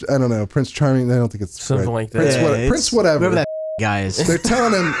Charming. I don't think it's Something right. like that. Prince, Yeah, Prince it's- whatever. Whoever that guy is. They're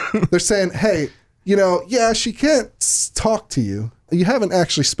telling him, they're saying, "Hey, yeah, she can't talk to you. You haven't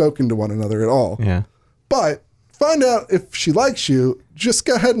actually spoken to one another at all. Yeah. But find out if she likes you. Just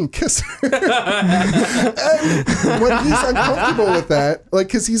go ahead and kiss her." And when he's uncomfortable with that, like,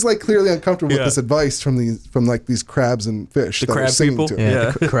 because he's like clearly uncomfortable with Yeah. this advice from these crabs and fish that are crab singing people? to him.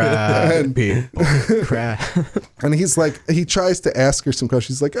 Yeah. Yeah. Crab And- people. Crab. And he's like, he tries to ask her some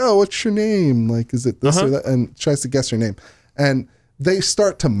questions. He's like, "Oh, what's your name? Like, is it this or that?" And tries to guess her name. And they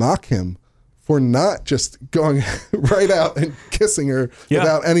start to mock him for not just going right out and kissing her Yeah.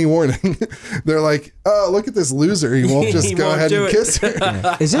 without any warning. They're like, "Oh, look at this loser. He won't just He go won't ahead do and it." kiss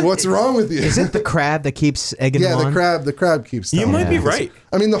her. Is it? What's wrong with you?" Is it the crab that keeps egging Yeah, him on? the crab keeps You telling might him be to kiss her. right.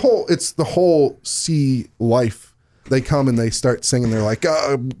 I mean, it's the whole sea life. They come and they start singing. They're like,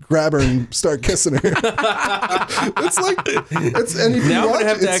 "Oh, grab her and start kissing her." It's like, and if you Now I'm watch, gonna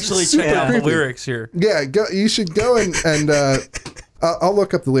have to it's actually super check out the creepy. lyrics here. Yeah, you should go and I'll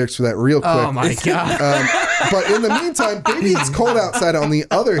look up the lyrics for that real quick. Oh my god. But in the meantime, "Baby It's Cold Outside," on the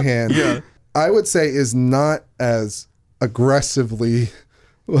other hand, I would say is not as aggressively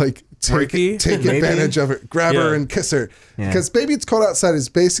like Freaky? take Maybe. advantage of her, grab her Yeah. and kiss her. Yeah. Because "Baby It's Cold Outside" is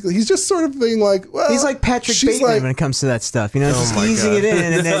basically, he's just sort of being like, well, He's like Patrick she's Bateman like, when it comes to that stuff. You know, just my easing God. it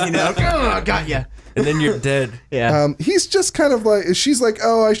in and then, oh, got ya. And then you're dead. Yeah. he's just kind of like, she's like,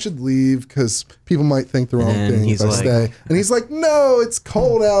 "Oh, I should leave because people might think the wrong And thing he's if I like- stay." And he's like, "No, it's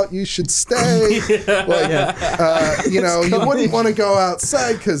cold out. You should stay. You wouldn't want to go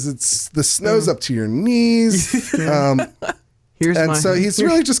outside because the snow's up to your knees." Here's And my, so he's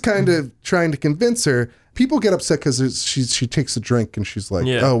really just kind of trying to convince her. People get upset because she takes a drink and she's like,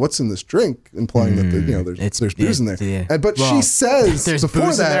 Yeah. "Oh, what's in this drink?" Implying that there's booze in there. yeah. But Well, she says there's before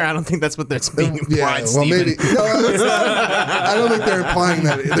booze that, in there. I don't think that's what that's being implied, yeah, well, Stephen. maybe. No, it's not. I don't think they're implying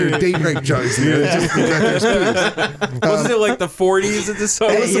that they're date rape jugs. Just that there's booze. Wasn't it like the 40s at this song?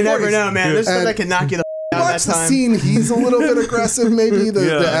 Hey, was you the never 40s. know, man. There's stuff And- that can knock you the Watch the time. scene. He's a little bit aggressive. Maybe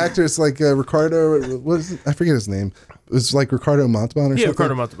the actor's like Ricardo. What is it? I forget his name. It was like Ricardo Montalban or something.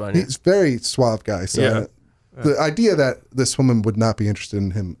 Ricardo Montalban. Yeah. He's a very suave guy. So the idea that this woman would not be interested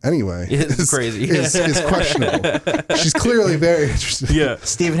in him anyway is crazy. Is questionable. She's clearly very interested. Yeah.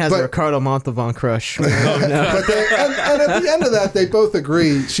 Steven has a Ricardo Montalban crush. But and at the end of that, they both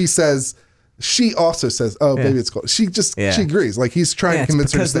agree. She also says, "Oh, baby, it's cold." She agrees. Like he's trying to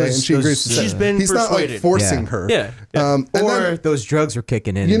convince her to stay, and she agrees to stay. She's been He's not like persuaded. forcing her. Yeah. And Or then, those drugs were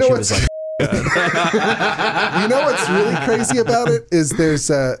kicking in. you and know she what's was like, you know what's really crazy about it is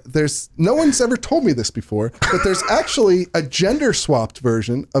there's no one's ever told me this before, but there's actually a gender swapped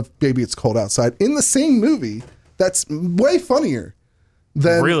version of "Baby It's Cold Outside" in the same movie that's way funnier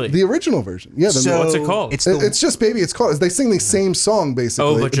than the original version. Yeah, what's it called? It's just "Baby It's Cold." They sing the same song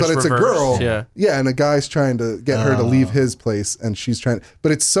basically, but it's reversed. a girl. Yeah, and a guy's trying to get her to leave his place, and she's trying.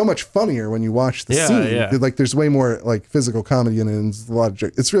 But it's so much funnier when you watch the scene. Yeah. Like there's way more like physical comedy in it, and there's a lot of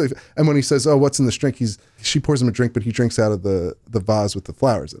jokes. It's really. And when he says, "Oh, what's in this drink?" She pours him a drink, but he drinks out of the vase with the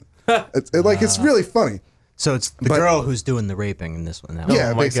flowers in it. It's really funny. so it's the girl who's doing the raping in this one now.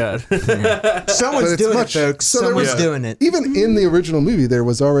 Yeah, Oh my basically. God. Someone's doing it, folks. So there Someone's was- doing it. Even in the original movie, there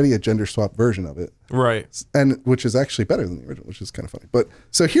was already a gender swap version of it. Right. And which is actually better than the original, which is kind of funny. But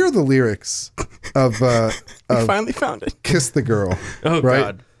so here are the lyrics of Finally found it. "Kiss the Girl." Oh, right?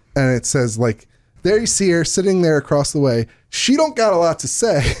 God. And it says like, there you see her sitting there across the way. She don't got a lot to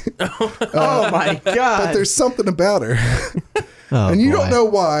say, Oh my God. but there's something about her. Oh, And you boy. don't know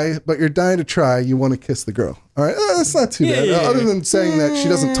why, but you're dying to try. You want to kiss the girl. All right, that's not too bad. yeah. Other than saying that she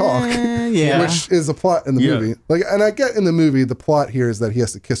doesn't talk, yeah. which is a plot in the movie. Like, and I get in the movie the plot here is that he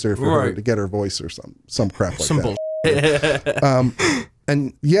has to kiss her for her Right. to get her voice or some crap like Some that. bullshit.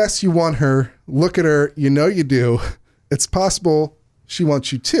 And yes, you want her. Look at her. You know you do. It's possible she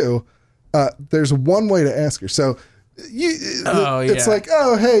wants you too. There's one way to ask her. So it's like,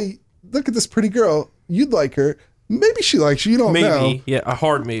 oh, hey, look at this pretty girl. You'd like her. Maybe she likes you. You don't know. Maybe. Yeah, a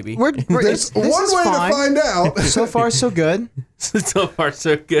hard maybe. There's one way to find out. So far, so good. So far,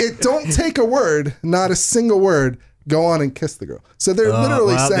 so good. It don't take a word, not a single word. Go on and kiss the girl. So they're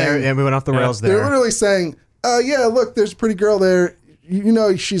literally saying, and we went off the rails they're there. literally saying, yeah, look, there's a pretty girl there. You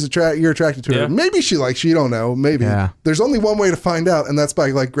know she's you're attracted to her. Yeah. Maybe she likes you. You don't know. Maybe. Yeah. There's only one way to find out, and that's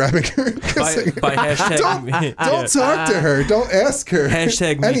by like grabbing her and kissing by her. hashtag Don't talk to her. Don't ask her.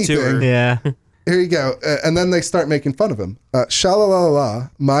 Hashtag me anything. too her. Yeah. Here you go. And then they start making fun of him. Sha-la-la-la,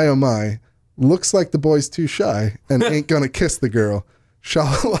 my oh my, looks like the boy's too shy and ain't gonna kiss the girl.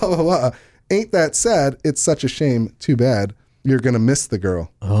 Sha-la-la-la, ain't that sad? It's such a shame. Too bad. You're gonna miss the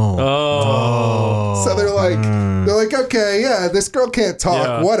girl. Oh. So they're like, okay, yeah, this girl can't talk.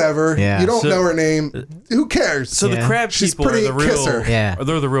 Yeah. Whatever. Yeah. You don't So- know her name. Who cares? So the Yeah. crab She's people are pretty the real. kisser. Yeah.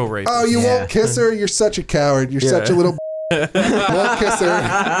 They're the real rapists. Oh, you Yeah. won't kiss her? You're such a coward. You're such a little won't kiss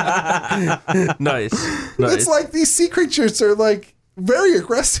her. Nice. It's like these sea creatures are like very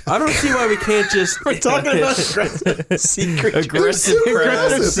aggressive. I don't see why we can't just. We're Talking about secret. They're aggressive super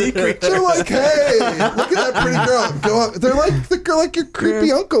crabs. aggressive. They're like, hey, look at that pretty girl. Go up. They're like the girl, like your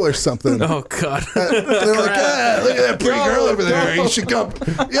creepy uncle or something. Oh God. They're like, ah, look at that pretty girl over there. You should come.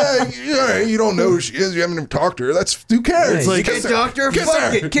 Yeah, you don't know who she is. You haven't even talked to her. That's who cares? It's like- Kiss her. Doctor, Kiss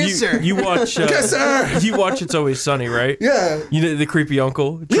fuck her. it, kiss her. You watch. Kiss her. You watch It's Always Sunny, right? Yeah, You know the creepy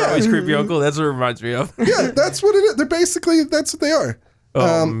uncle. Charlie's creepy uncle. That's what it reminds me of. yeah, that's what it is. They're basically that's what they are.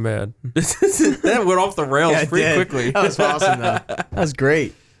 Oh man, that went off the rails Yeah, it pretty did. quickly. That was awesome, though. That was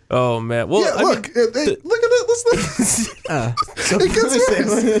great. Oh man. Well, Yeah, I look, look at it. Listen. It gets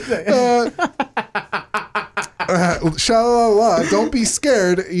worse. Sha-la-la-la. Don't be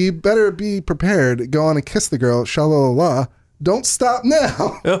scared. You better be prepared. Go on and kiss the girl. Sha-la-la-la. Don't stop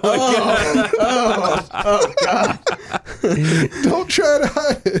now. Don't try to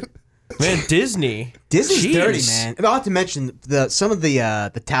hide it. man, Disney. Disney's Jeez. dirty, man. I'll have to mention some of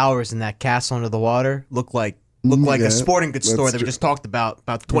the towers in that castle under the water look like Yeah, a sporting goods store that's that we true. just talked about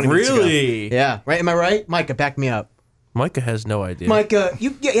 20 minutes ago. Really? Yeah. Right? Am I right? Micah, back me up. Micah has no idea. Micah,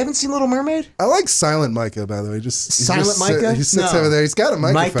 you haven't seen Little Mermaid? I like Silent Micah, by the way. He Silent Micah? He sits No. over there. He's got a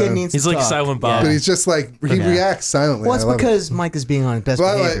microphone. Micah needs He's to like talk. Silent Bob. but he's just like, he reacts silently. Well, it's I love it. because Micah's being on his best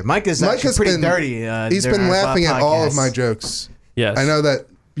By the way, behavior. Micah's actually pretty dirty. He's during been our laughing at all of podcasts. my jokes. Yes. I know that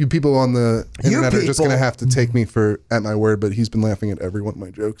you people on the internet are just people- going to have to take me at my word, but he's been laughing at every one of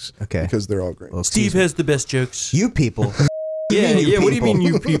my jokes. Okay. Because they're all great. Well, Steve has the best jokes. You people. Yeah, you What do you people? mean,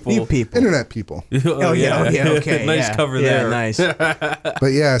 you people? You people. Internet people. Oh yeah, okay. nice yeah. cover Yeah, there. nice. But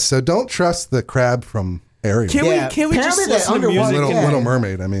yeah, so don't trust the crab from Ariel. Can't Yeah, we? Can't we just apparently that listen to underwater- music? Yeah. Little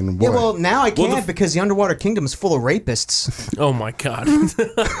Mermaid. I mean, boy. Yeah, well, now I can't the- because the underwater kingdom is full of rapists. Oh my god!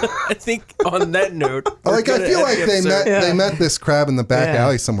 I think on that note, we're like I gonna feel end like the they episode. met they met this crab in the back Yeah.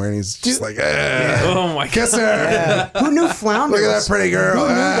 alley somewhere, and he's just like, Oh my kiss god! her. Who knew Flounder? Look at that was- pretty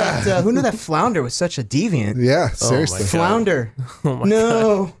girl. Who knew that Flounder was such a deviant? Yeah, seriously. God. Flounder. Oh my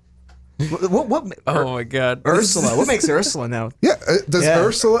no. What Oh my god! Ursula. What makes Ursula now? Yeah, does Yeah.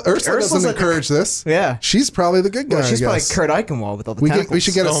 Ursula Ursula's doesn't like- encourage this. Yeah. She's probably the good guy. Well, she's I probably guess. Kurt Eichenwald with all the We tentacles.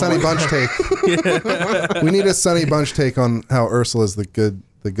 should get a Oh Sonny my Bunch take. We need a Sonny Bunch take on how Ursula's the good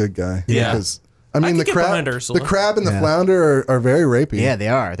guy. Yeah. Because I mean could the get behind crab, Ursula. the crab and the Yeah. flounder are very rapey. Yeah, they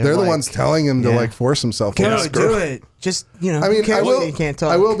are. They're the like, ones telling him to Yeah. like force himself. on Go this do girl. it. Just you know. I mean, who I cares will. if you can't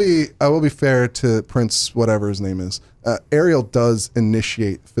talk. I will be fair to Prince, whatever his name is. Ariel does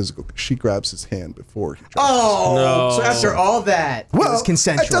initiate physical. She grabs his hand before he. Tries. Oh, No. so after all that, it was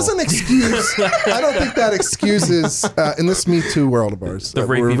consensual. That doesn't excuse. I don't think that excuses in this Me Too world of ours. The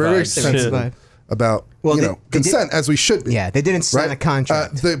we're rapey very vibes. sensitive Yeah. about Well, they consent as we should be. Yeah, they didn't sign right? a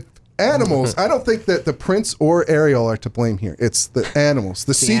contract. The animals. I don't think that the prince or Ariel are to blame here. It's the animals.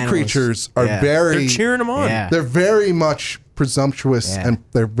 The sea animals. creatures are Yeah. very. They're cheering him on. Yeah. They're very much presumptuous, Yeah. and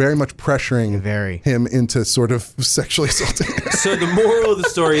they're very much pressuring Very. him into sort of sexually assaulting. So the moral of the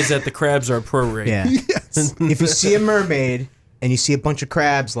story is that the crabs are pro-rape. Yeah. Yes. If you see a mermaid and you see a bunch of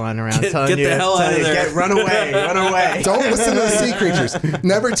crabs lying around, Get- telling get you, the hell out of there. Run away, run away. Don't listen to the sea creatures.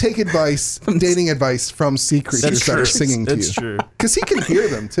 Never take dating advice from sea creatures That's that true. are singing to you. That's true. Because he can hear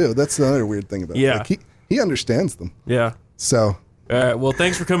them too. That's another weird thing about Yeah. it. Like he understands them. Yeah. So All right. Well,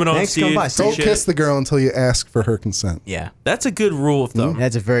 thanks for coming on, Thanks for Steve. coming by, Steve. don't Appreciate kiss it. the girl until you ask for her consent. Yeah, That's a good rule of thumb.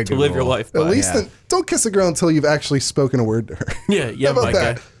 that's a very to good live your rule. life by. At least yeah. don't kiss a girl until you've actually spoken a word to her. Yeah. Yeah, How about Micah.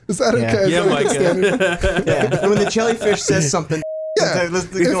 that? Is that Yeah. okay? Is Yeah, that a good Micah. standard? Yeah, when the jellyfish says something, Yeah. let's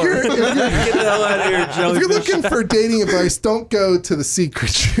If you're Get the hell out of here, if you're jellyfish. looking for dating advice, don't go to the sea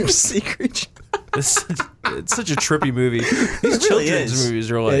creatures. secret. It's such a trippy movie. These really children's is.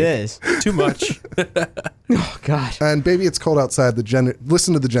 movies are like It is. too much. Oh God, And Baby It's Cold Outside,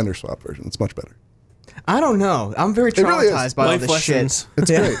 listen to the gender swap version. It's much better. I don't know. I'm very really is. traumatized by all Life this lessons. shit.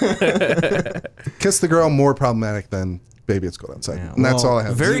 It's great. Kiss the Girl, more problematic than Baby It's Cold Outside. Yeah, And that's well, all I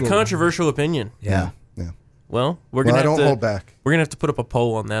have. Very to say. controversial opinion. Yeah, Yeah. Well, we're Well, gonna I have don't to hold back. We're gonna have to put up a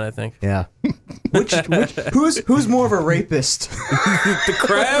poll on that. I think yeah. Who's more of a rapist? the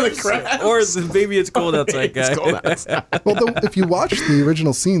crabs, or the Baby It's Cold Outside guy. Well, if you watch the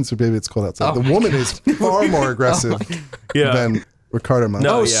original scenes for Baby It's Cold Outside, the woman is far more aggressive Yeah. than Ricardo Montalban.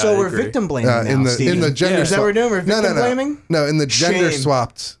 No, Oh, yeah, so I we're agree. victim blaming now, in the Steve. gender Yeah. Is that what we're doing? We're victim blaming? No, in the gender Shame.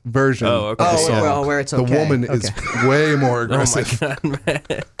 swapped version. Oh, okay. of the Oh, song, well, where it's the okay. woman is way more Oh aggressive. my god,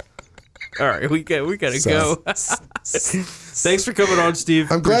 man. All right, we gotta So- go. Thanks for coming on,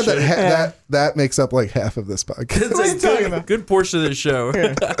 Steve. I'm glad that Appreciate that makes up like half of this podcast. It's What are a you talking good, about? good portion of the show.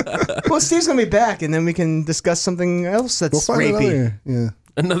 Well, Steve's gonna be back, and then we can discuss something else We'll that's find rapey. another,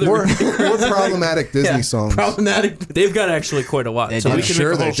 Another. more problematic Disney Yeah, songs. problematic. They've got actually quite a lot, They so do. we I'm can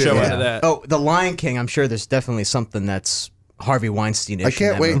sure make a whole they do, show yeah. out of that. Oh, The Lion King. I'm sure there's definitely something that's Harvey Weinstein-ish. I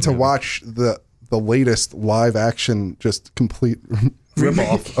can't wait to watch the latest live action, just complete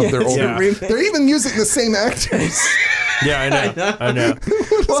ripoff of their Yes, older. yeah. remake. They're even using the same actors. Yeah, I know.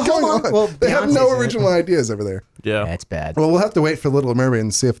 What's Well, going hold on. on? Well, they have Beyonce's no in it. original ideas over there. Yeah. That's bad. Well, we'll have to wait for Little Mermaid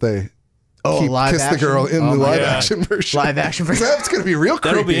and see if they keep live Kiss action? the Girl in Oh the my live God. action version. Live action version. That's going to be real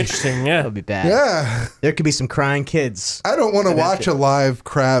creepy. That'll be interesting. Yeah. That'll be bad. Yeah. There could be some crying kids. I don't want to watch a live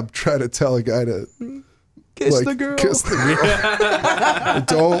crab try to tell a guy to Kiss like, the girl. kiss the girl.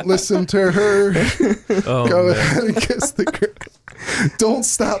 Don't listen to her. Oh, Go man. ahead and kiss the girl. Don't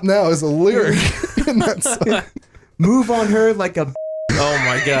stop now is a lyric in that song. Move on her like a. Oh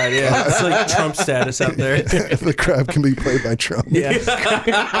my god, yeah. It's like Trump status out there. The crab can be played by Trump. Yeah.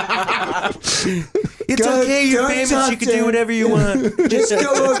 It's Go- okay, you're don't famous, talk you can to do him. whatever you want. Just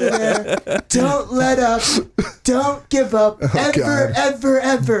go over there. Don't let up. Don't give up. Ever, God.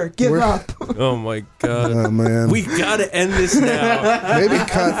 ever give up. Oh my god. Oh man. We gotta end this now. Maybe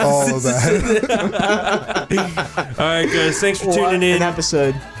cut all of that. Alright guys, thanks for What tuning in. an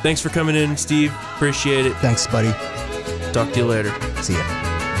episode. Thanks for coming in, Steve. Appreciate it. Thanks, buddy. Talk to you later. See ya.